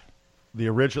disaster. Yeah. The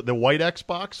white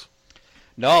Xbox?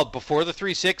 No, before the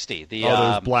 360. It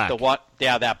was black.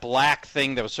 That black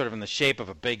thing that was sort of in the shape of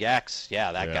a big X.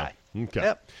 Yeah, that guy. Okay.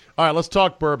 Yep. All right, let's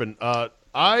talk bourbon. I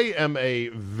am a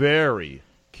very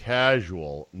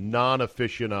casual,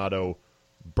 non-aficionado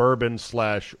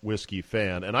bourbon/whiskey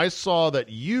fan, and I saw that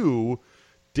you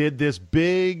did this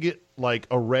big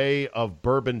array of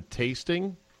bourbon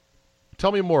tasting.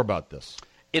 Tell me more about this.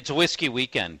 It's a whiskey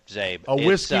weekend, Zabe. A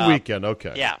whiskey weekend,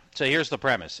 okay. Yeah, so here's the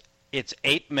premise. It's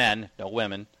 8 men, no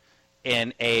women,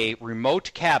 in a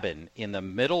remote cabin in the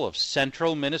middle of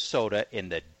central Minnesota in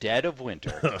the dead of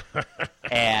winter.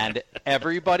 And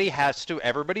everybody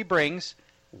brings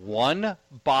one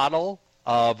bottle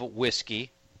of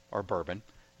whiskey or bourbon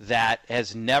that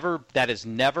has never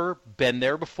been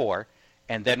there before,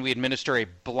 and then we administer a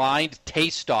blind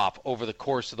taste-off over the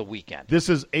course of the weekend. This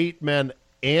is 8 men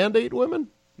and 8 women?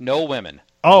 No women.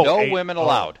 Oh, no 8. women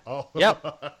allowed. Oh.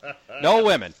 Yep. No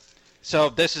women. So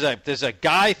this is a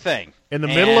guy thing. In the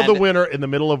middle of the winter, in the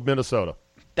middle of Minnesota.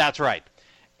 That's right.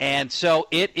 And so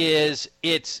the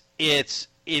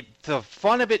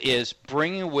fun of it is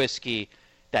bringing whiskey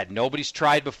that nobody's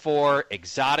tried before,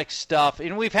 exotic stuff.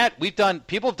 And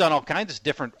people have done all kinds of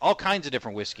different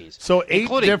whiskeys. So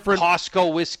including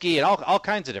Costco whiskey and all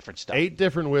kinds of different stuff. 8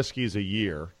 different whiskeys a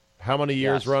year. How many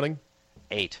years running?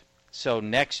 8. So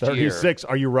next 36.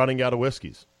 Are you running out of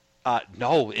whiskeys?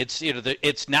 No, it's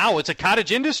a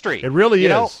cottage industry. It really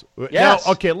is. Yes.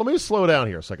 Now, okay, let me slow down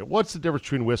here a second. What's the difference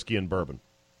between whiskey and bourbon?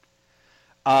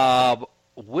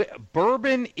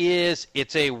 Bourbon it's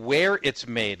where it's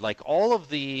made. Like all of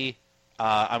the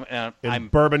in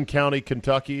Bourbon County,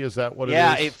 Kentucky, is that what it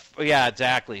is? Yeah,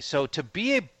 exactly. So to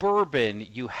be a bourbon,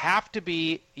 you have to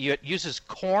be. It uses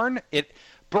corn.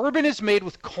 Bourbon is made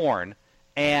with corn,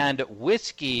 and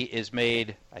whiskey is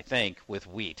made, I think, with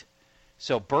wheat.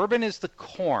 So bourbon is the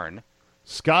corn.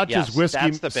 Scotch is whiskey.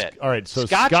 That's the bit. All right, so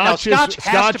Scotch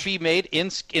has to be made in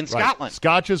Scotland. Right.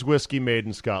 Scotch is whiskey made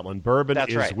in Scotland. Bourbon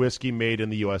is right. whiskey made in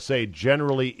the USA,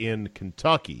 generally in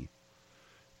Kentucky.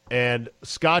 And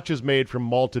Scotch is made from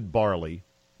malted barley.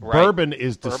 Right. Bourbon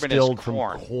is distilled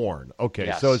from corn. Okay,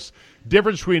 yes. So it's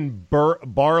difference between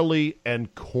barley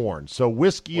and corn. So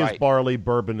whiskey is barley,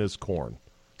 bourbon is corn.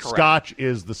 Correct. Scotch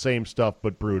is the same stuff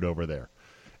but brewed over there.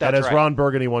 That's and as right. Ron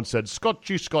Burgundy once said,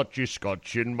 Scotchy, Scotchy,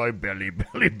 Scotch in my belly,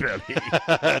 belly, belly.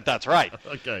 That's right.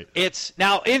 Okay. It's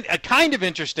now kind of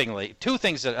interestingly, two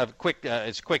things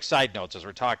as quick side notes as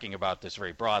we're talking about this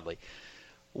very broadly.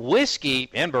 Whiskey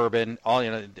and bourbon,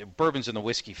 bourbon's in the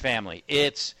whiskey family.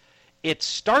 It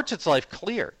starts its life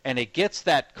clear, and it gets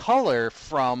that color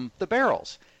from the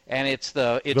barrels, and it's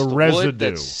the wood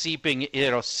that's seeping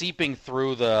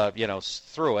through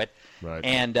through it, right.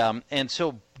 And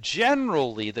so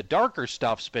generally the darker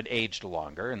stuff's been aged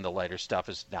longer, and the lighter stuff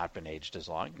has not been aged as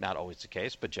long. Not always the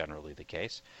case, but generally the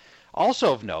case.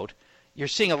 Also of note, you're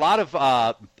seeing a lot of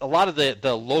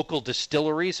the local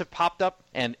distilleries have popped up,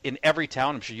 and in every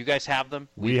town, I'm sure you guys have them.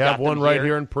 We have one right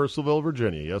here in Purcellville,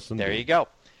 Virginia. Yes, indeed. There you go.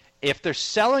 If they're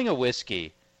selling a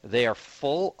whiskey, they are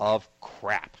full of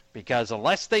crap, because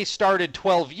unless they started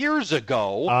 12 years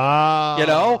ago,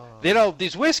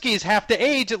 these whiskeys have to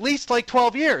age at least like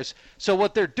 12 years. So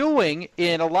what they're doing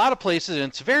in a lot of places, and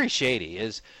it's very shady,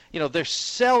 is they're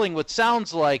selling what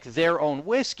sounds like their own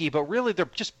whiskey, but really they're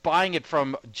just buying it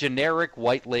from generic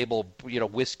white label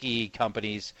whiskey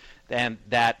companies and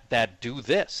that do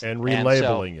this and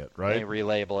relabeling it, right? They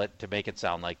relabel it to make it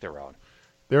sound like their own.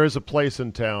 There is a place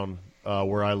in town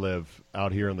where I live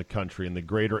out here in the country in the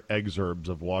greater exurbs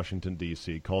of Washington,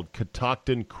 D.C., called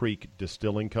Catoctin Creek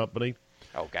Distilling Company.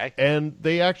 Okay. And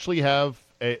they actually have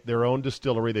their own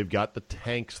distillery. They've got the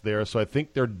tanks there, so I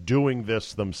think they're doing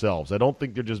this themselves. I don't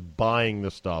think they're just buying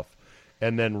the stuff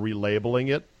and then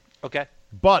relabeling it. Okay.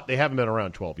 But they haven't been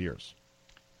around 12 years.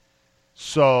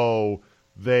 So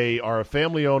they are a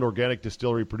family-owned organic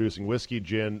distillery producing whiskey,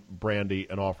 gin, brandy,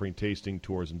 and offering tasting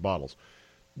tours and bottles.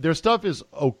 Their stuff is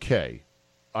okay.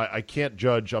 I can't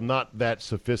judge. I'm not that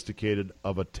sophisticated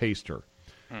of a taster.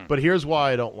 But here's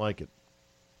why I don't like it.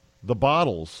 The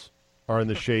bottles are in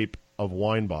the shape of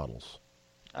wine bottles.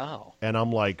 Oh. And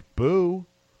I'm like, boo.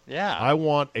 Yeah. I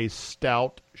want a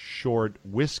stout, short,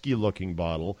 whiskey-looking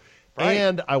bottle. Right.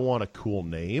 And I want a cool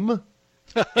name.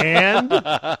 and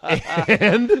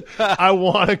I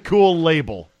want a cool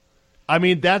label. I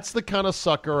mean, that's the kind of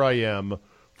sucker I am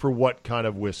for what kind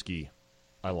of whiskey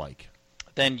I like.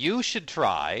 Then you should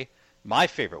try my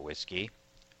favorite whiskey,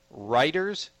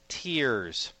 Writer's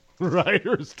Tears.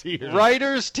 Writer's Tears.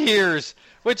 Writer's Tears,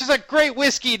 which is a great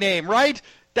whiskey name, right?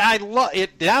 I love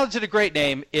it. Now it's a great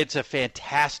name. It's a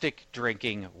fantastic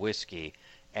drinking whiskey,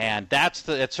 and that's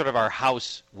sort of our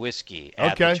house whiskey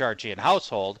at the Charchian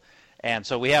household. And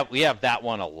so we have that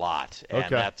one a lot, and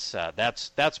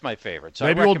that's my favorite. So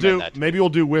maybe we'll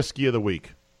do whiskey of the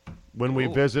week. when we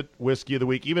visit Whiskey of the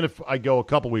Week, even if I go a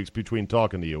couple weeks between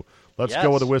talking to you. Let's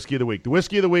go with the Whiskey of the Week. The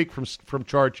Whiskey of the Week from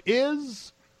Charge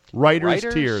is Writer's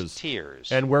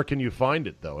Tears. And where can you find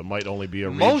it, though? It might only be a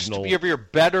regional. Most of your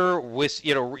better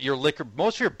your liquor,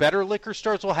 most of your better liquor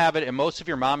stores will have it, and most of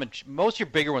your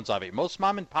bigger ones will have it. Most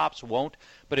mom and pops won't,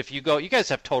 but if you go, you guys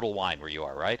have Total Wine where you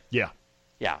are, right? Yeah.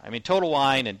 Yeah, I mean Total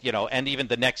Wine, and and even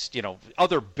the next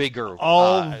other bigger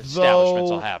establishments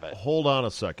will have it. Hold on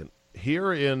a second.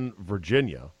 Here in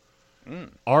Virginia,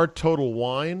 our Total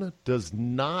Wine does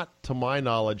not, to my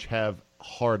knowledge, have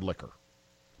hard liquor.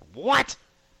 What?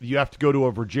 You have to go to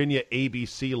a Virginia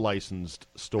ABC licensed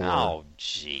store. Oh,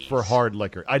 jeez. For hard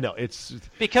liquor. I know it's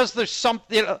because there's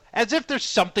something, as if there's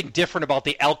something different about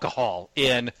the alcohol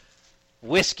in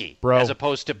whiskey as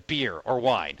opposed to beer or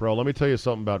wine. Bro, let me tell you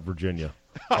something about Virginia.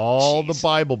 All the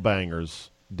Bible bangers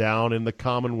down in the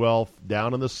Commonwealth,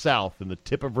 down in the South, in the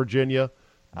tip of Virginia,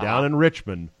 down in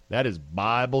Richmond, that is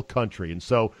Bible country. And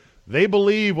so they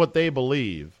believe what they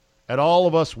believe. And all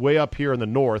of us way up here in the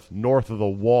north of the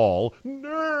wall,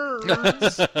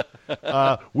 nerds,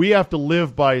 we have to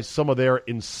live by some of their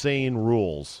insane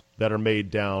rules that are made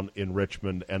down in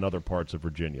Richmond and other parts of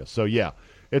Virginia. So, yeah.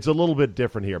 It's a little bit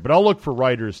different here, but I'll look for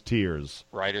Writer's Tears.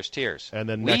 Writer's Tears. And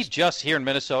then we just, here in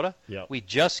Minnesota, we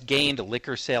just gained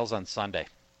liquor sales on Sunday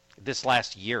this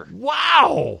last year.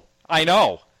 Wow! I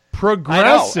know.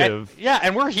 Progressive.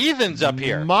 And we're heathens up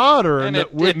here. Modern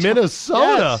with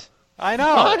Minnesota. Yes, I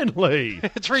know. Finally.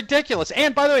 It's ridiculous.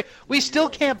 And, by the way, we still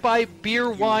can't buy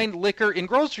beer, wine, liquor in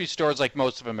grocery stores like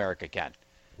most of America can.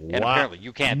 And apparently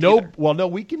you can't either. Well, no,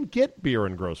 we can get beer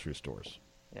in grocery stores.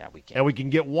 Yeah, we can. And we can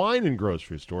get wine in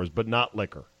grocery stores, but not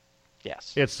liquor.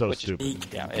 Yes. It's so stupid.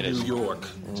 Yeah, it is. New York.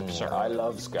 It's absurd. I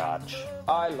love scotch.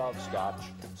 I love scotch.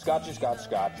 Scotchy, scotch,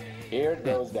 scotch. Here it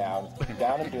goes down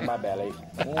into my belly.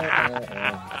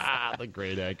 The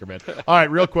great Anchorman. All right,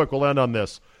 real quick, we'll end on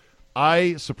this.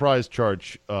 I surprised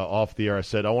Charge off the air. I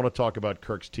said, I want to talk about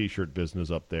Kirk's T-shirt business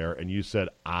up there, and you said,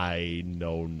 I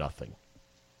know nothing.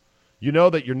 You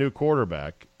know that your new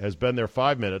quarterback has been there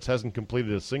 5 minutes, hasn't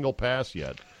completed a single pass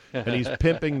yet, and he's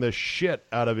pimping the shit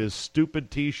out of his stupid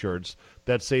T-shirts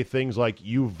that say things like,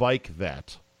 you Vike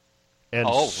that. And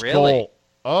really?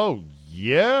 Oh,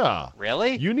 yeah.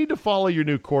 Really? You need to follow your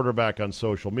new quarterback on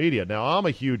social media. Now, I'm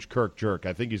a huge Kirk jerk.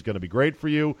 I think he's going to be great for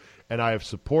you, and I have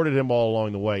supported him all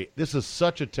along the way. This is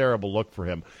such a terrible look for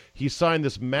him. He signed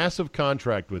this massive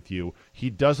contract with you.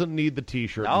 He doesn't need the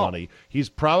T-shirt money. He's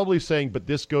probably saying, but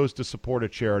this goes to support a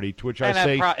charity, to which I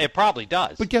say... it probably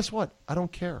does. But guess what? I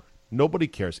don't care. Nobody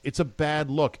cares. It's a bad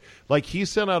look. Like, he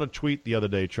sent out a tweet the other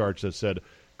day, Charge, that said,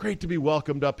 great to be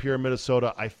welcomed up here in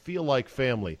Minnesota. I feel like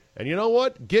family. And you know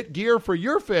what? Get gear for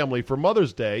your family for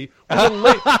Mother's Day with a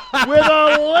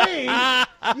link.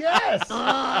 Yes.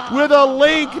 With a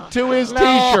link to his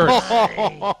T-shirts.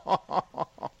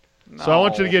 No. So I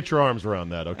want you to get your arms around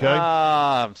that, okay?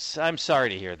 I'm sorry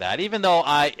to hear that. Even though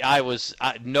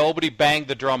nobody banged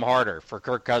the drum harder for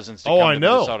Kirk Cousins to come to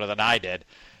Minnesota than I did.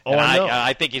 And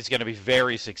I think he's going to be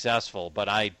very successful, but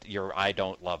I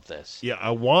don't love this. Yeah,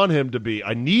 I want him to be.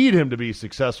 I need him to be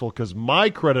successful because my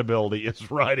credibility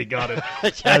is riding on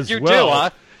it as you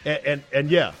well. Do, huh? And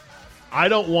yeah, I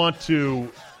don't want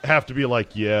to have to be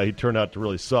like, yeah, he turned out to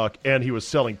really suck, and he was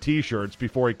selling T-shirts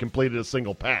before he completed a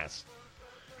single pass.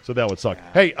 So that would suck.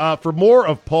 Hey, for more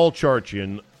of Paul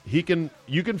Charchian, you can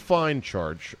find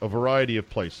Charch a variety of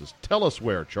places. Tell us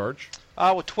where, Charch.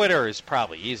 Twitter is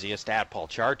probably easiest, at Paul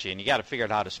Charchian. You got to figure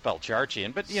out how to spell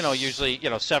Charchian, but usually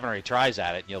 7 or 8 tries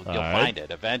at it, and you'll find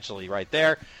it eventually right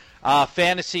there.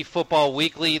 Fantasy Football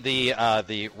Weekly,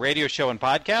 the radio show and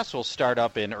podcast will start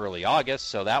up in early August,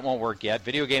 so that won't work yet.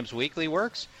 Video Games Weekly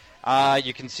works.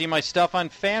 You can see my stuff on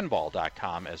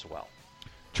fanball.com as well.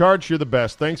 Charge, you're the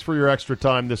best. Thanks for your extra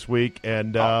time this week,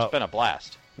 and it's been a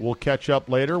blast. We'll catch up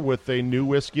later with a new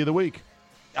Whiskey of the Week.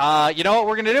 You know what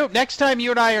we're going to do? Next time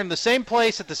you and I are in the same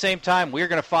place at the same time, we're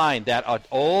going to find that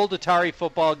old Atari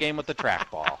football game with the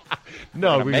trackball.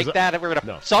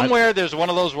 Somewhere there's one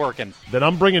of those working. Then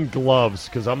I'm bringing gloves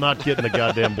because I'm not getting the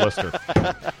goddamn blister.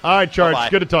 All right, Charge. Bye-bye.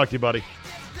 Good to talk to you, buddy.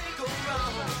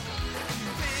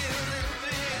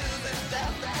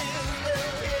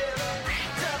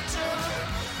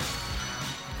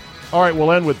 All right,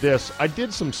 we'll end with this. I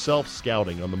did some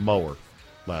self-scouting on the mower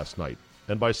last night.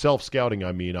 And by self-scouting,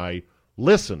 I mean I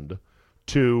listened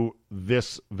to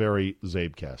this very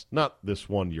Zabecast. Not this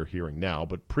one you're hearing now,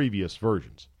 but previous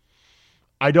versions.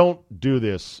 I don't do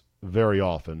this very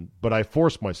often, but I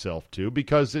force myself to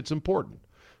because it's important.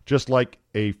 Just like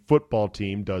a football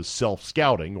team does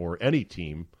self-scouting, or any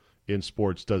team in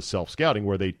sports does self-scouting,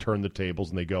 where they turn the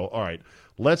tables and they go, all right,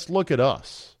 let's look at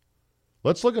us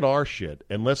Let's look at our shit,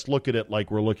 and let's look at it like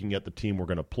we're looking at the team we're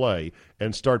going to play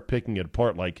and start picking it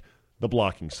apart like the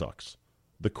blocking sucks,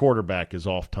 the quarterback is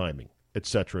off timing, et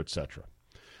cetera, et cetera.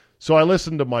 So I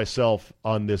listened to myself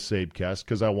on this Zabecast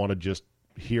because I want to just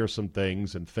hear some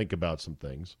things and think about some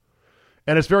things.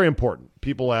 And it's very important.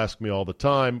 People ask me all the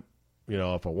time,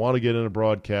 if I want to get into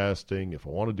broadcasting, if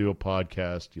I want to do a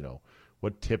podcast,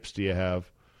 what tips do you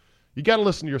have? You got to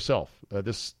listen to yourself.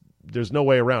 There's no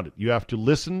way around it. You have to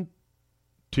listen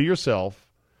to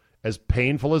yourself, as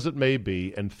painful as it may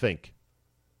be, and think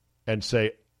and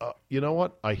say, you know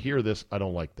what? I hear this. I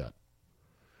don't like that.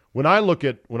 When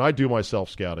I do my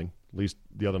self-scouting, at least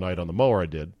the other night on the mower I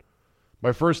did,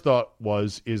 my first thought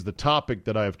was, is the topic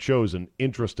that I have chosen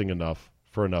interesting enough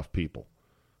for enough people?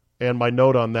 And my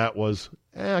note on that was,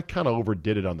 I kind of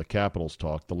overdid it on the Capitals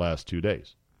talk the last 2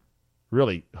 days.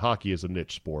 Really, hockey is a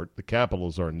niche sport. The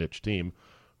Capitals are a niche team.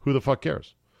 Who the fuck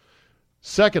cares?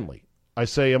 Secondly, I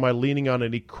say, am I leaning on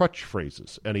any crutch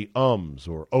phrases, any ums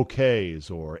or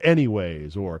okays or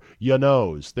anyways or you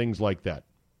knows, things like that?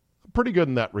 I'm pretty good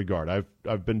in that regard.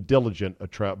 I've been diligent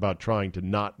about trying to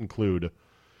not include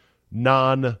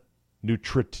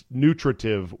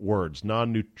non-nutritive words,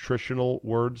 non-nutritional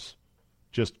words,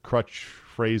 just crutch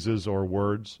phrases or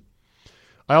words.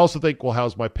 I also think, well,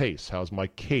 how's my pace? How's my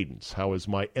cadence? How is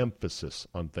my emphasis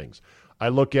on things? I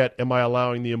look at, am I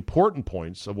allowing the important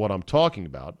points of what I'm talking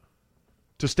about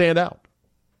to stand out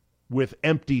with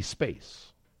empty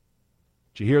space?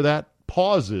 Did you hear that?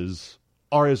 Pauses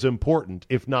are as important,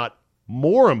 if not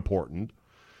more important,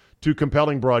 to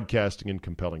compelling broadcasting and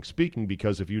compelling speaking,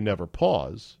 because if you never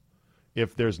pause,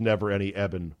 if there's never any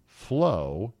ebb and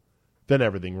flow, then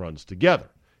everything runs together.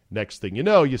 Next thing you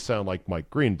know, you sound like Mike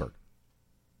Greenberg.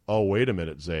 Oh, wait a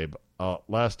minute, Zabe.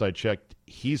 Last I checked,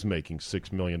 he's making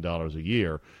 $6 million a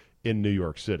year in New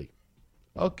York City.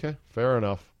 Okay, fair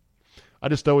enough. I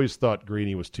just always thought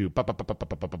Greeny was too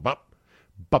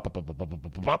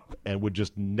and would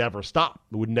just never stop.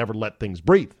 Would never let things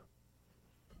breathe.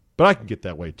 But I can get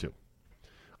that way too.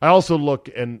 I also look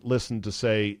and listen to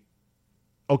say,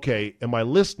 okay, am I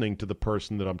listening to the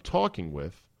person that I'm talking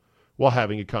with while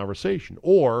having a conversation?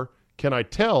 Or can I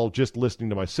tell, just listening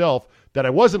to myself, that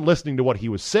I wasn't listening to what he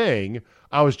was saying?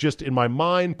 I was just in my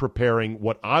mind preparing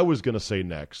what I was going to say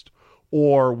next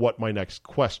or what my next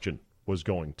question was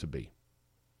going to be.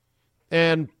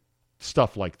 And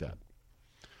stuff like that.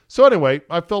 So anyway,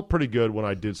 I felt pretty good when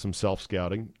I did some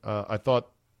self-scouting. I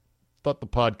thought the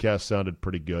podcast sounded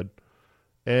pretty good.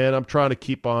 And I'm trying to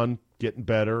keep on getting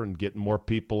better and getting more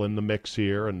people in the mix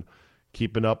here and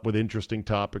keeping up with interesting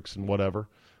topics and whatever.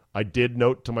 I did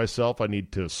note to myself I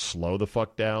need to slow the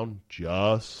fuck down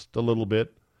just a little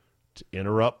bit, to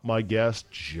interrupt my guest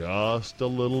just a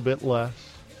little bit less,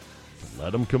 to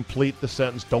let them complete the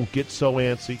sentence. Don't get so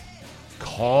antsy.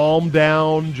 Calm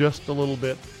down just a little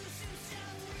bit.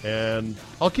 And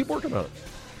I'll keep working on it.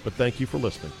 But thank you for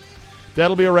listening.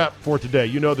 That'll be a wrap for today.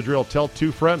 You know the drill. Tell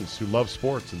 2 friends who love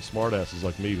sports and smartasses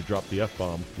like me who drop the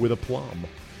F-bomb with aplomb.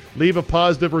 Leave a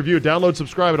positive review. Download,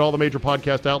 subscribe at all the major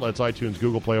podcast outlets, iTunes,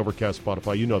 Google Play, Overcast,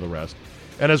 Spotify. You know the rest.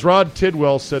 And as Rod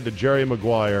Tidwell said to Jerry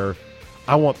Maguire,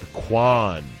 I want the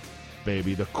Quan,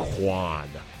 baby, the Quan.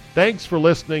 Thanks for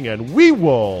listening, and we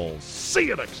will see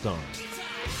you next time.